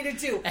do you want me to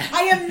do?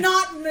 I am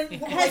not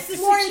Has the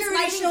Florence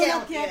security shown Nightingale.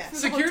 up yet? For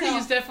the Security hotel?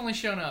 has definitely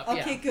shown up.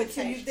 Okay, Yeah. good.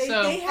 So, they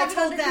So- have I it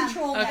told under them.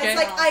 control. Okay.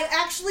 It's like I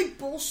actually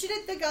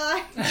bullshitted the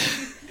guy.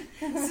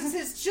 This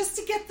is just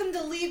to get them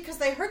to leave because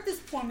they hurt this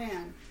poor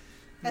man.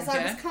 As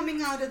I was Okay.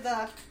 coming out of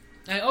the.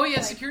 Oh yeah,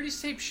 Like- security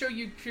tapes show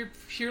you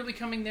purely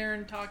coming there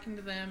and talking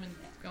to them and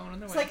going on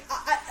their It's way. like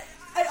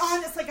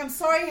it's like I'm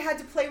sorry I had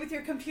to play with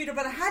your computer,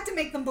 but I had to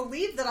make them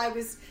believe that I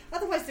was.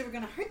 Otherwise, they were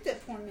going to hurt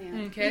that poor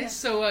man. Okay, Yeah.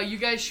 so you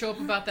guys show up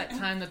about that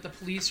time that the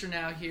police are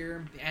now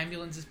here. The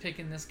ambulance is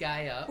picking this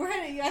guy up. We're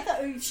heading. I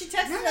thought she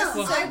texted No, us.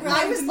 no, and said,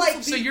 I was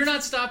like, So you're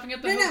not stopping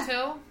at the No, no.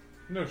 hotel?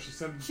 No, she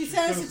sent. She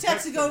sent us a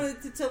text to go to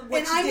what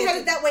and she I'm did.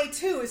 headed that way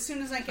too. As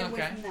soon as I get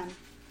away Okay. from them.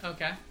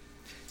 Okay.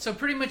 So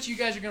pretty much you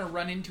guys are going to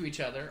run into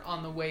each other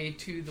on the way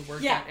to the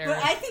workout Yeah, area.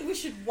 but I think we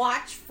should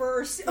watch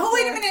first. Oh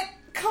wait a minute!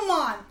 Come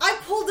on! I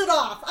pulled it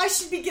off. I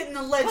should be getting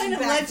a legend Putting a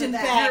back legend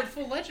for that. back. You're a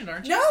full legend,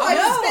 aren't you? No, I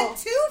No. just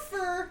spent 2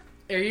 for.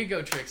 There you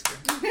go, Trickster.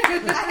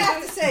 I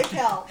have to say,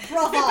 Kel,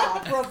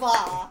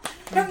 brava.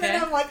 And Okay.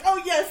 then I'm like,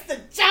 oh yes, the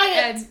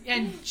giant.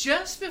 And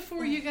just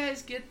before you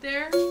guys get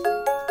there,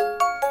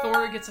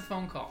 Thor gets a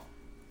phone call.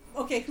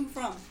 Okay, who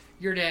from?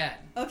 Your dad.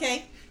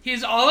 Okay.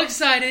 He's all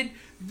excited.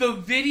 The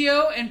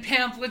video and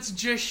pamphlets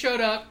just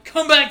showed up.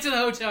 Come back to the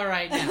hotel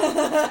right now.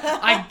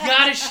 I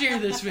gotta share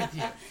this with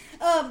you.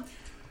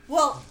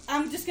 Well,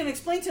 I'm just going to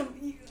explain to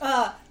him.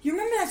 You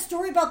remember that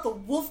story about the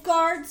wolf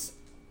guards,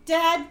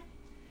 Dad?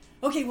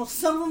 Okay, well,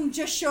 some of them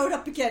just showed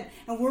up again,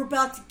 and we're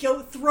about to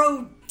go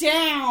throw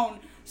down.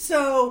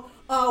 So,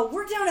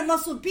 we're down at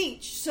Muscle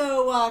Beach.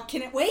 So,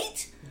 can it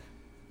wait?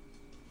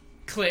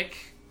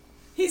 Click.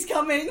 He's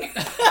coming. We're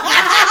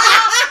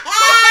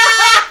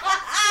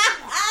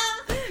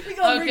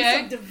gonna bring Okay.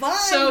 some divine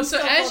So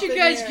stuff as up you in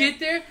guys here. get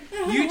there,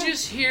 you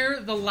just hear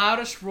the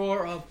loudest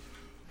roar of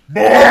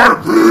and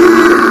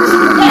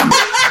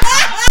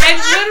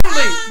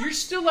literally, you're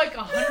still like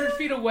 100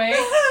 feet away,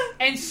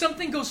 and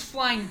something goes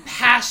flying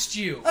past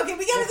you. Okay,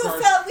 we gotta go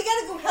Wolf help. We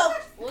gotta go help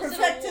Was it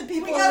protect a the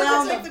people We gotta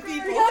around protect them. the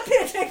people. We gotta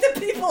protect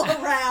the people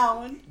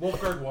around.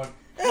 Wolfguard 1.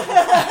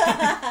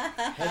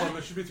 Hold on,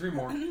 there should be 3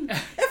 more.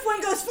 If one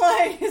goes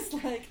flying, it's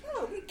like,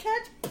 oh, we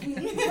catch.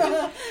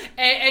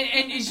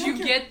 And as you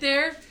get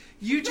there,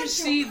 you just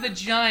see the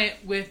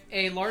giant with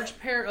a large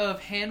pair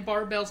of hand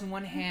barbells in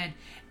one hand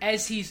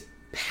as he's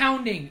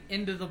pounding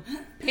into the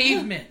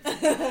pavement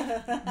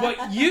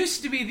what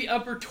used to be the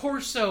upper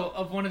torso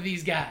of one of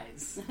these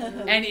guys.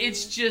 And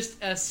it's just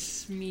a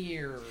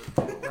smear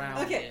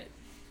around Okay. it.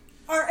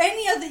 Are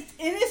any of the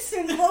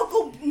innocent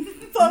local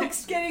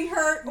folks getting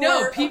hurt?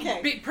 No, or,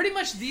 okay. pretty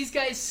much these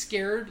guys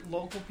scared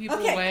local people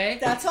Okay, away.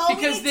 that's all we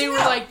because need they to were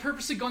know. like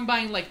purposely going by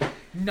and like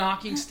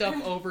knocking stuff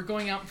over,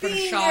 going out in front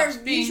Being of shops,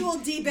 their usual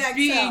D-bag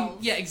being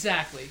selves. yeah,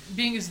 exactly,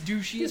 being as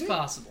douchey as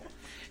possible.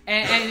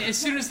 And as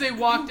soon as they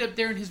walked up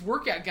there, and his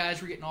workout guys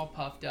were getting all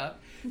puffed up.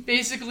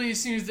 Basically, as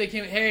soon as they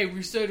came, hey,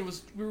 we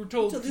were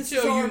told So to this tell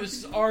is you our- this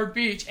is our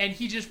beach, and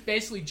he just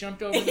basically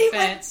jumped over He the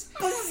fence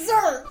went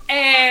berserk.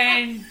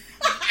 and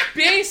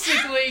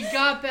basically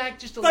got back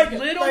just a Thank you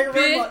little very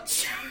bit,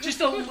 much.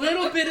 just a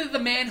little bit of the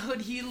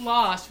manhood he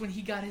lost when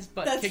he got his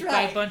butt That's kicked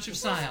by a right. bunch of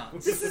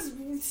scions. This is,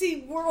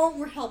 see,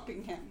 we're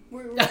helping him.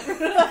 We're And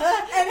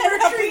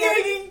we're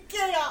creating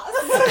chaos.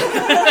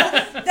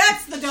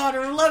 That's the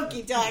daughter of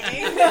Loki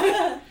talking.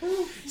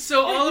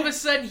 So all of a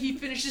sudden he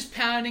finishes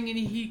pounding and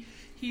he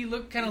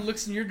kind of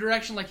looks in your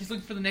direction like he's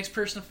looking for the next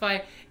person to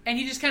fight, and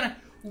he just kind of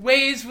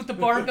waves with the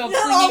barbell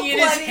They're all clinging in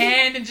his bloody.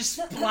 hand and just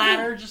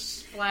splatter.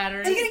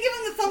 I'm gonna give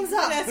him the thumbs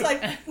up. That's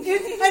like, And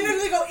then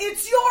they go,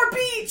 "It's your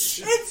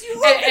beach. It's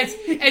your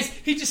beach." As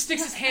he just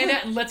sticks his hand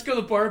out and lets go of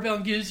the barbell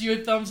and gives you a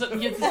thumbs up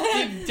and gets this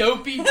big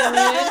dopey grin,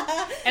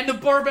 and the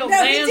barbell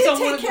No, he lands did on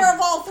one take of care the...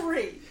 of all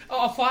 3.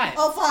 Oh, 5.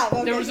 All 5.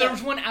 Okay, There was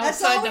good. one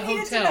That's outside all the we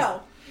needed to hotel.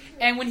 know.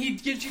 And when he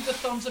gives you the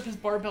thumbs up, his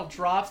barbell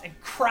drops and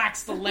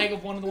cracks the leg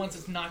of one of the ones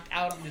that's knocked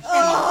out on his feet.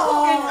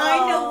 Oh, And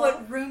I know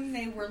what room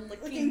they were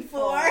looking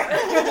for.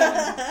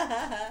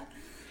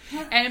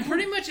 And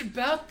pretty much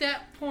about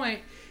that point,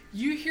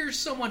 you hear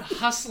someone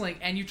hustling,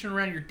 and you turn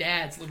around, your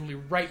dad's literally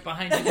right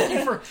behind you.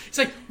 Looking for, it's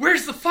like,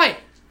 where's the fight?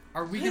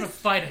 Are we going to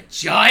fight a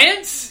giant?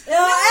 Actually,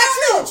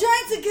 the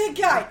giant's a good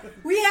guy.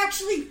 We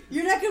actually,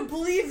 you're not going to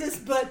believe this,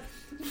 but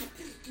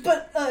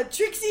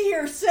Trixie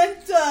here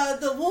sent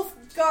the wolf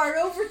guard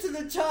over to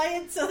the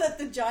giant so that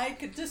the giant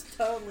could just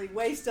totally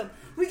waste him.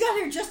 We got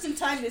here just in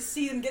time to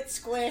see him get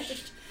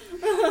squished.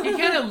 He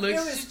kind of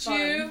looks was at fun.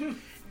 you,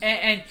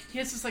 and he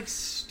has this like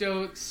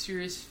stoic,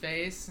 serious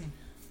face, and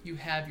you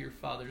have your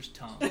father's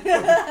tongue.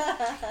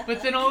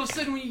 But then all of a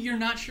sudden, when you're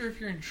not sure if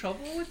you're in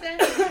trouble with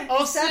that, all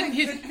of a sudden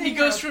he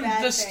goes from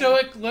the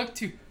stoic look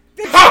to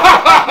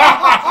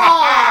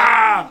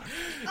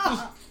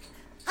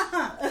I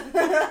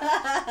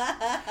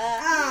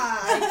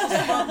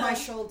just rubbed my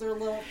shoulder a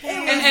little.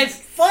 and as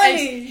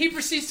funny. he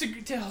proceeds to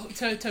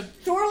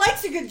Thor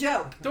likes a good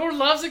joke. Thor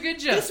loves a good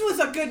joke. This was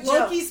a good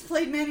joke. Loki's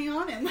played many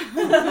on him.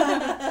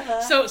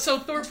 So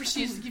Thor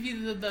proceeds to give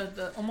you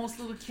the almost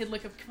little kid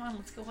look of, come on,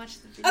 let's go watch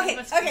the video. Okay,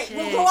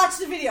 we'll go watch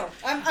the video.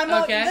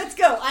 I'm Okay. let's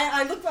go.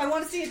 I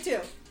want to see it too.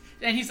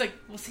 And he's like,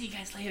 we'll see you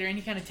guys later. And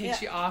he kind of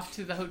takes you off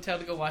to the hotel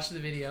to go watch the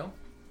video.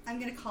 I'm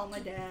gonna call my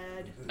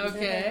dad.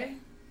 Okay.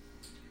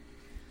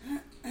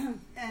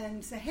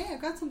 And say, hey,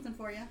 I've got something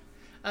for you.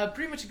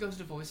 Pretty much it goes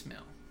to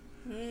voicemail.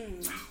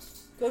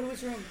 Go to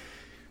his room.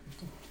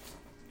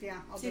 Yeah,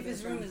 I'll see if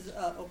his room is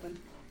open.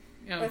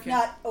 Yeah, Or if okay.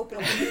 not, open.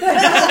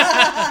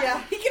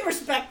 Yeah, he can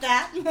respect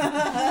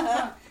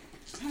that.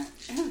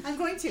 I'm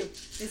going to.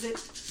 Is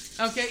it?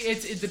 Okay,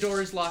 the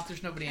door is locked.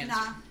 There's nobody answering.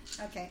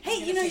 Nah. Okay.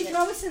 Hey, you know, you can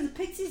always send the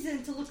pixies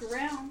in to look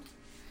around.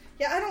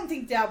 Yeah, I don't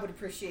think Dad would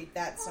appreciate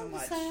that so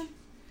much.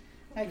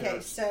 Okay,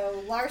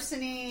 so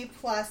larceny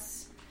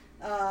plus,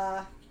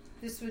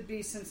 this would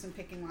be since I'm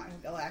picking my,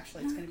 well,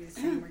 actually it's going to be the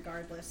same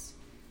regardless.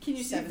 Can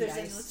you see if there's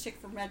any? Let's check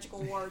for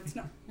magical words.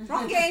 No.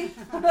 Wrong game!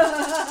 And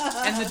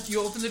then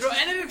you open the door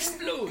and it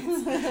explodes.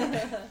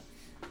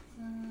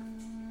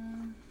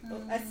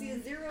 I see a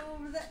 0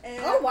 over the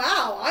edge. Oh,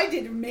 wow. I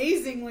did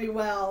amazingly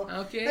well.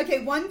 Okay.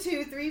 Okay, 1,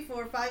 2, 3,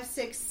 4, 5,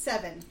 6,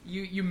 7.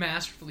 You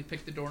masterfully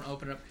pick the door and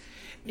open it up.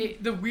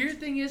 The weird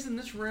thing is, in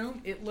this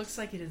room, it looks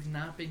like it has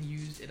not been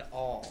used at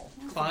all.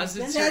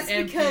 Closets are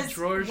empty, drawers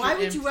are empty. Why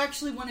would you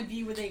actually want to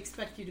be where they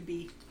expect you to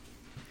be?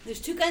 There's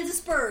two kinds of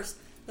spurs.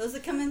 Those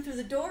that come in through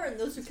the door and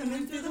those that come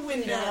in through the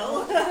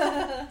window.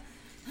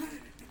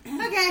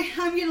 Okay,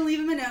 I'm going to leave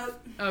him a note.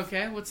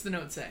 Okay, what's the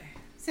note say?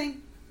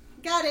 Saying,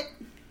 got it.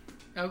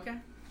 Okay.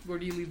 Where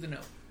do you leave the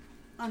note?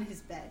 On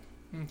his bed.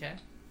 Okay.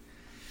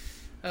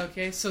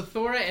 Okay, so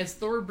as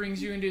Thor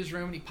brings you into his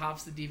room and he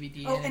pops the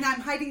DVD in. Oh, and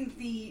I'm hiding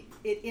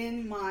it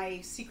in my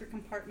secret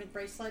compartment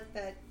bracelet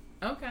that...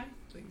 Okay.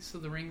 So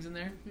the ring's in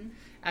there? Mm-hmm.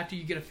 After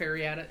you get a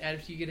fairy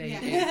after you get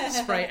a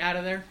sprite out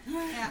of there?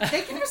 Yeah.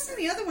 They can listen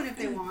to the other one if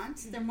they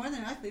want. They're more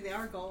than likely, they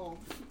are gold.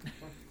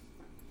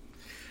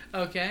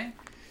 Okay.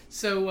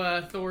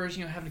 So Thor's,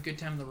 having a good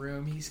time in the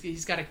room.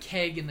 He's got a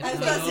keg in the I was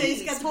club. about to say,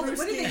 he's got what do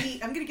they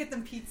eat? I'm going to get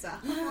them pizza.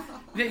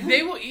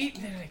 They will eat.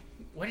 They're like,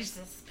 What is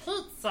this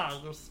pizza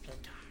you speak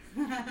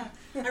I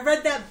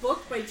read that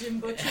book by Jim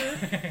Butcher,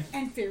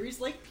 and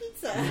fairies like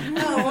pizza.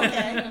 Oh,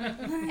 okay.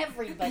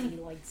 Everybody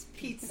likes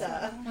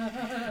Pizza.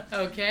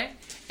 okay.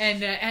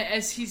 And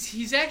as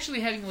he's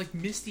actually having like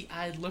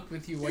misty-eyed look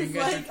with you while you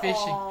guys are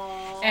fishing.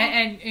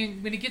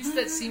 And when it gets to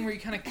that scene where you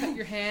kind of cut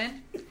your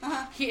hand,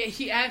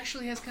 he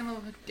actually has kind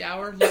of a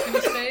dour look in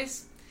his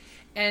face.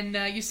 And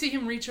you see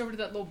him reach over to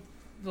that little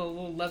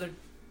leather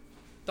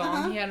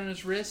thong he had on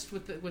his wrist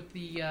with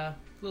the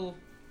little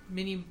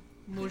mini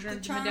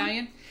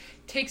medallion.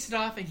 Takes it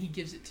off and he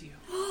gives it to you.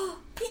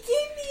 He gave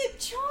me a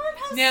charm.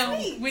 How now,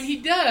 sweet. when he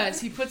does,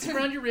 he puts it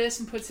around your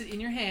wrist and puts it in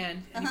your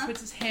hand, and he puts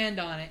his hand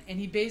on it, and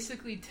he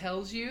basically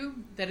tells you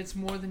that it's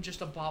more than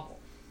just a bauble.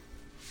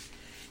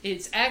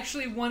 It's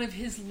actually one of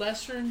his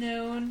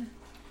lesser-known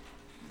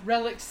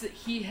relics that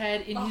he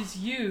had in his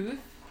youth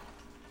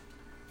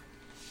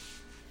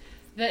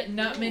that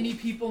not many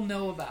people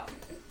know about.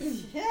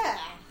 Yeah.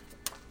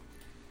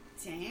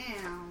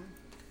 Damn.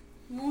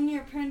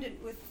 Mjolnir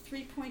pendant with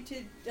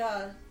three-pointed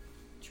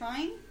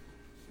trine?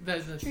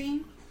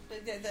 Trine?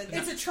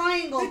 It's a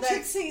triangle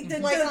that's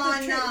like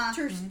on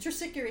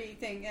Trisikiri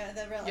thing,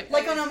 the relic. Yep.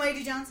 Like on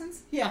Almighty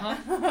Johnson's? Yeah.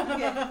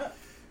 Uh-huh.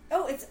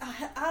 Oh, it's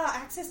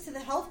access to the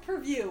health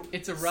purview.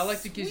 It's a relic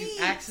that gives you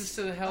access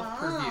to the health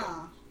purview.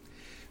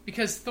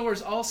 Because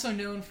Thor's also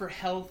known for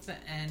health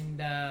and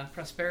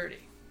prosperity.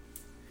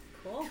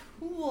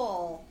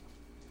 Cool.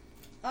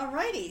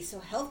 Alrighty, so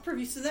health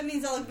purview. So that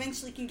means I'll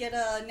eventually can get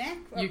a knack,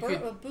 a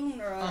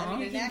boon, or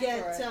a knack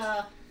for it.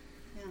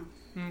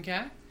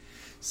 Okay.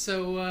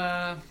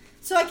 So,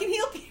 So I can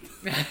heal people.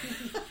 We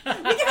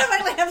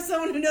can have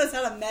someone who knows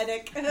how to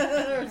medic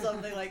or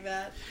something like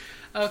that.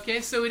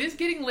 Okay, so it is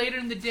getting later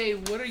in the day.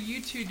 What are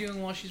you two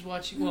doing while she's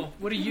watching? Well,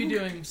 what are you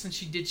doing since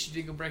she did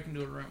go break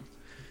into a room?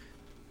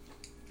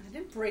 I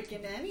didn't break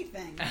into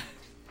anything.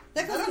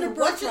 That goes I don't under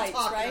know what birthrights,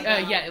 you're talking right?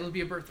 about. Yeah, it'll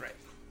be a birthright.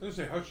 I was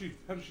gonna say,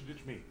 how did she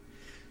ditch me?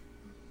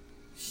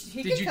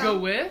 Did you go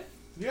with?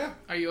 Yeah.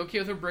 Are you okay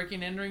with her breaking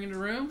and entering into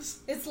rooms?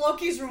 It's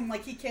Loki's room,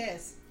 like he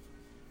cares.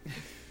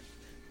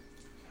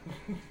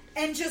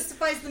 And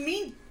justifies the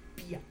mean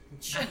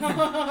bitch.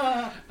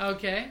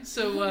 Okay,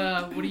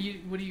 so what do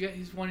you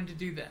guys wanting to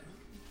do then?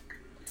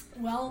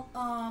 Well,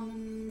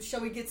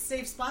 shall we get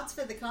safe spots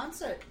for the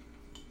concert?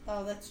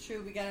 Oh, that's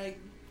true. We gotta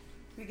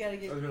I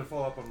get. was gonna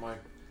follow up on my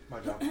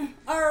job. Then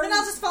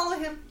I'll just follow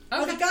him.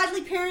 Are the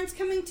godly parents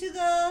coming to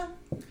the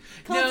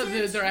concert?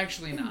 No, they're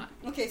actually not.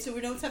 Okay, so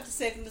we don't have to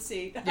save them the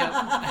seat.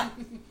 Yep.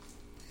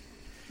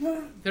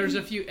 There's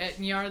a few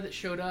Etniar that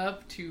showed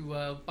up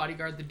to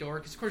bodyguard the door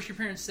because, of course, your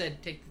parents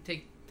said take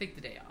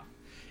the day off.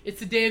 It's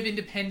the day of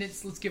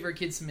independence. Let's give our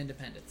kids some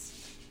independence.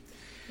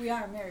 We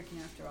are American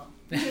after all.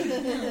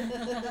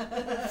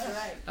 That's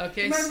right.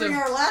 Okay, Remembering so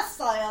our last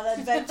Scion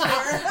adventure.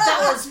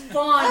 That was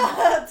fun.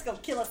 Let's go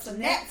kill us some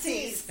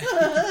Nazis.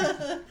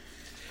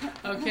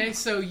 okay,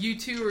 so you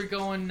two are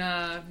going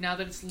now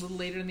that it's a little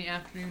later in the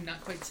afternoon,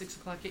 not quite 6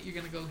 o'clock yet. You're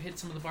gonna go hit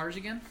some of the bars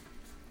again.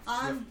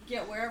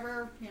 Yeah,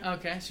 wherever. Yeah.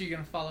 Okay, so you're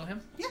gonna follow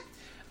him. Yeah.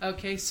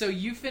 Okay, so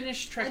you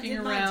finish trekking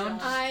did my around.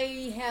 job.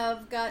 I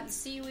have gotten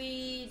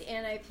seaweed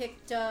and I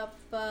picked up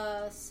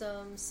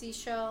some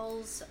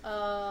seashells,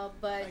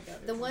 but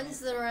the ones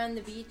that are on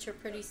the beach are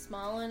pretty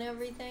small and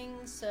everything,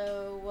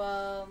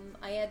 so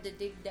I had to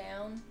dig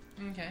down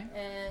Okay.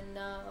 and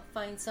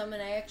find some,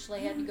 and I actually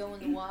had to go in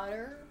the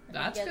water and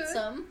That's get good.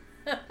 some.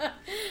 Okay,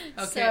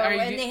 So, are you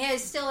and they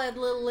still had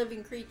little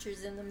living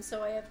creatures in them,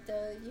 so I have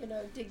to,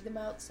 dig them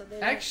out so they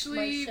don't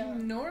Actually, mush up.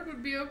 Nord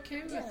would be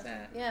okay with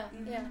that. Yeah.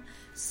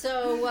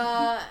 So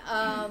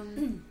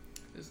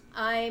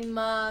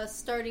I'm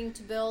starting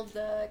to build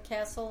the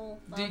castle.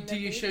 On Do the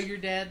you beach. show your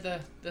dad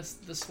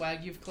the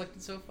swag you've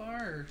collected so far,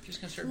 or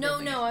just gonna start? No,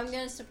 building it? I'm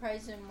going to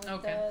surprise him with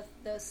Okay.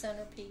 the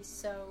centerpiece.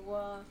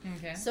 So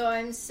Okay. so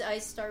I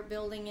start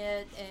building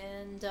it,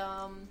 and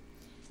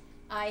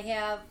I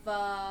have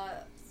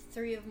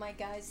 3 of my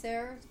guys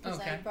there because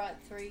I Okay. brought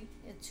 3,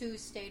 and 2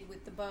 stayed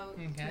with the boat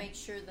to Okay. make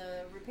sure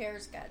the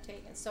repairs got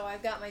taken. So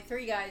I've got my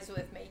 3 guys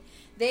with me.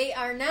 They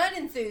are not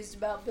enthused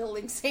about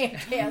building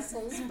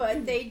sandcastles,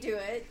 but they do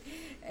it,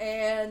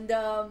 and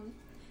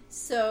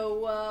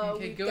so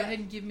Okay, we've go got- ahead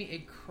and give me a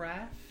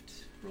craft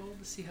roll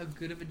to see how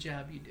good of a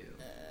job you do.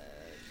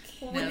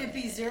 Well, wouldn't it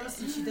be 0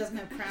 since she doesn't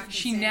have craft?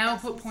 She now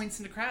put points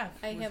into craft.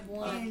 I have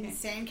 1. In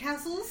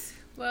sandcastles?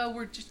 Well,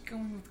 we're just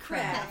going with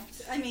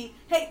craft. Craft. I mean,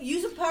 hey,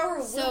 use a power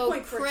of will So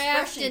point for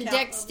craft expression. and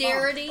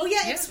dexterity. Oh, yeah,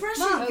 Yeah.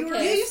 expression. Mom, You were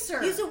okay.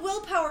 user. Use a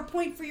willpower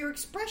point for your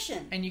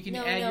expression. And you can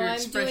No, add your I'm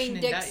expression doing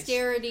and dice.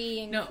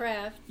 dexterity and No.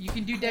 craft. You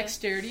can do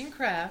dexterity and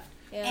craft,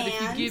 Yeah. but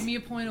if And- you give me a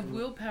point of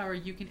willpower,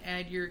 you can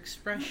add your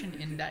expression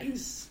in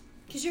dice.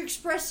 Because you're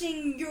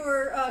expressing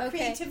your Okay,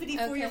 creativity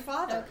for your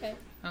father. Okay.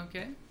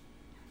 Okay.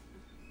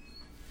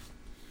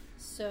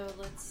 So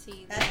let's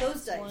see. Add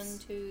those That's dice. 1,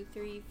 2,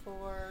 3,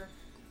 4,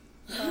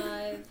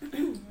 5.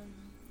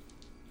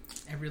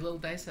 Every little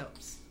dice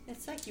helps.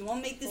 It's like, you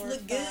want to make this 4, look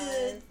 5.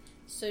 good.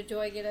 So do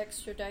I get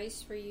extra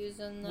dice for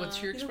using?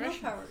 What's your Use a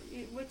expression? willpower.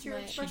 What's your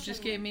My- She expression?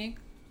 just gave me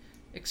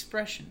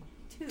expression.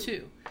 2.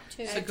 2.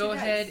 2? So Add go 2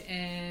 dice. ahead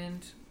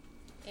and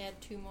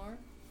Add 2 more.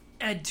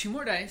 add 2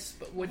 more dice.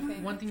 But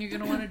one thing you're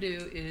going to want to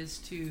do is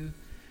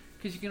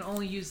because you can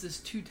only use this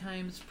 2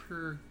 times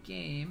per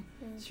game,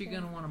 so you're Okay.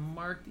 going to want to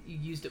mark that you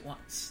used it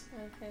once.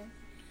 Okay.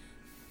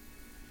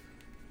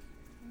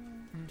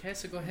 Okay,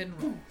 so go ahead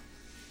and roll.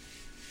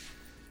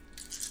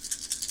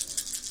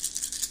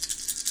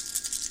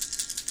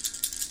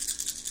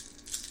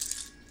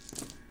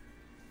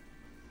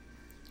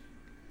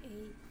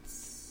 Eight,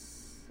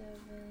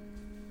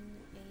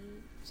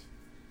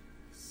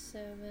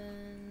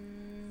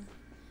 7.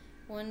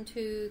 1,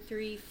 2,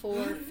 3,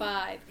 4,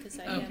 5. Because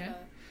I Okay. have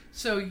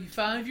So you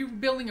found you're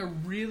building a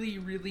really,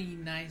 really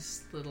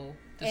nice little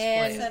a.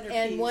 display.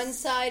 And one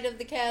side of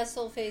the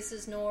castle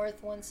faces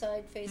north, one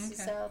side faces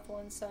Okay. south,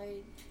 one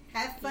side.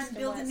 Have fun East and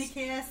building the west.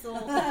 castle.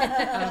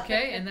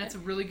 Okay, and that's a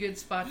really good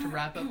spot to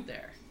wrap up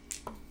there.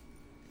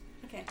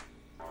 Okay.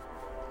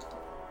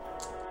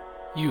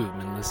 You have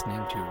been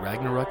listening to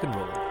Ragnarok and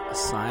Roll, a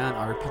Scion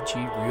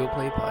RPG real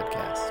play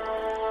podcast.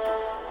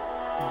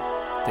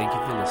 Thank you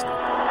for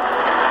listening.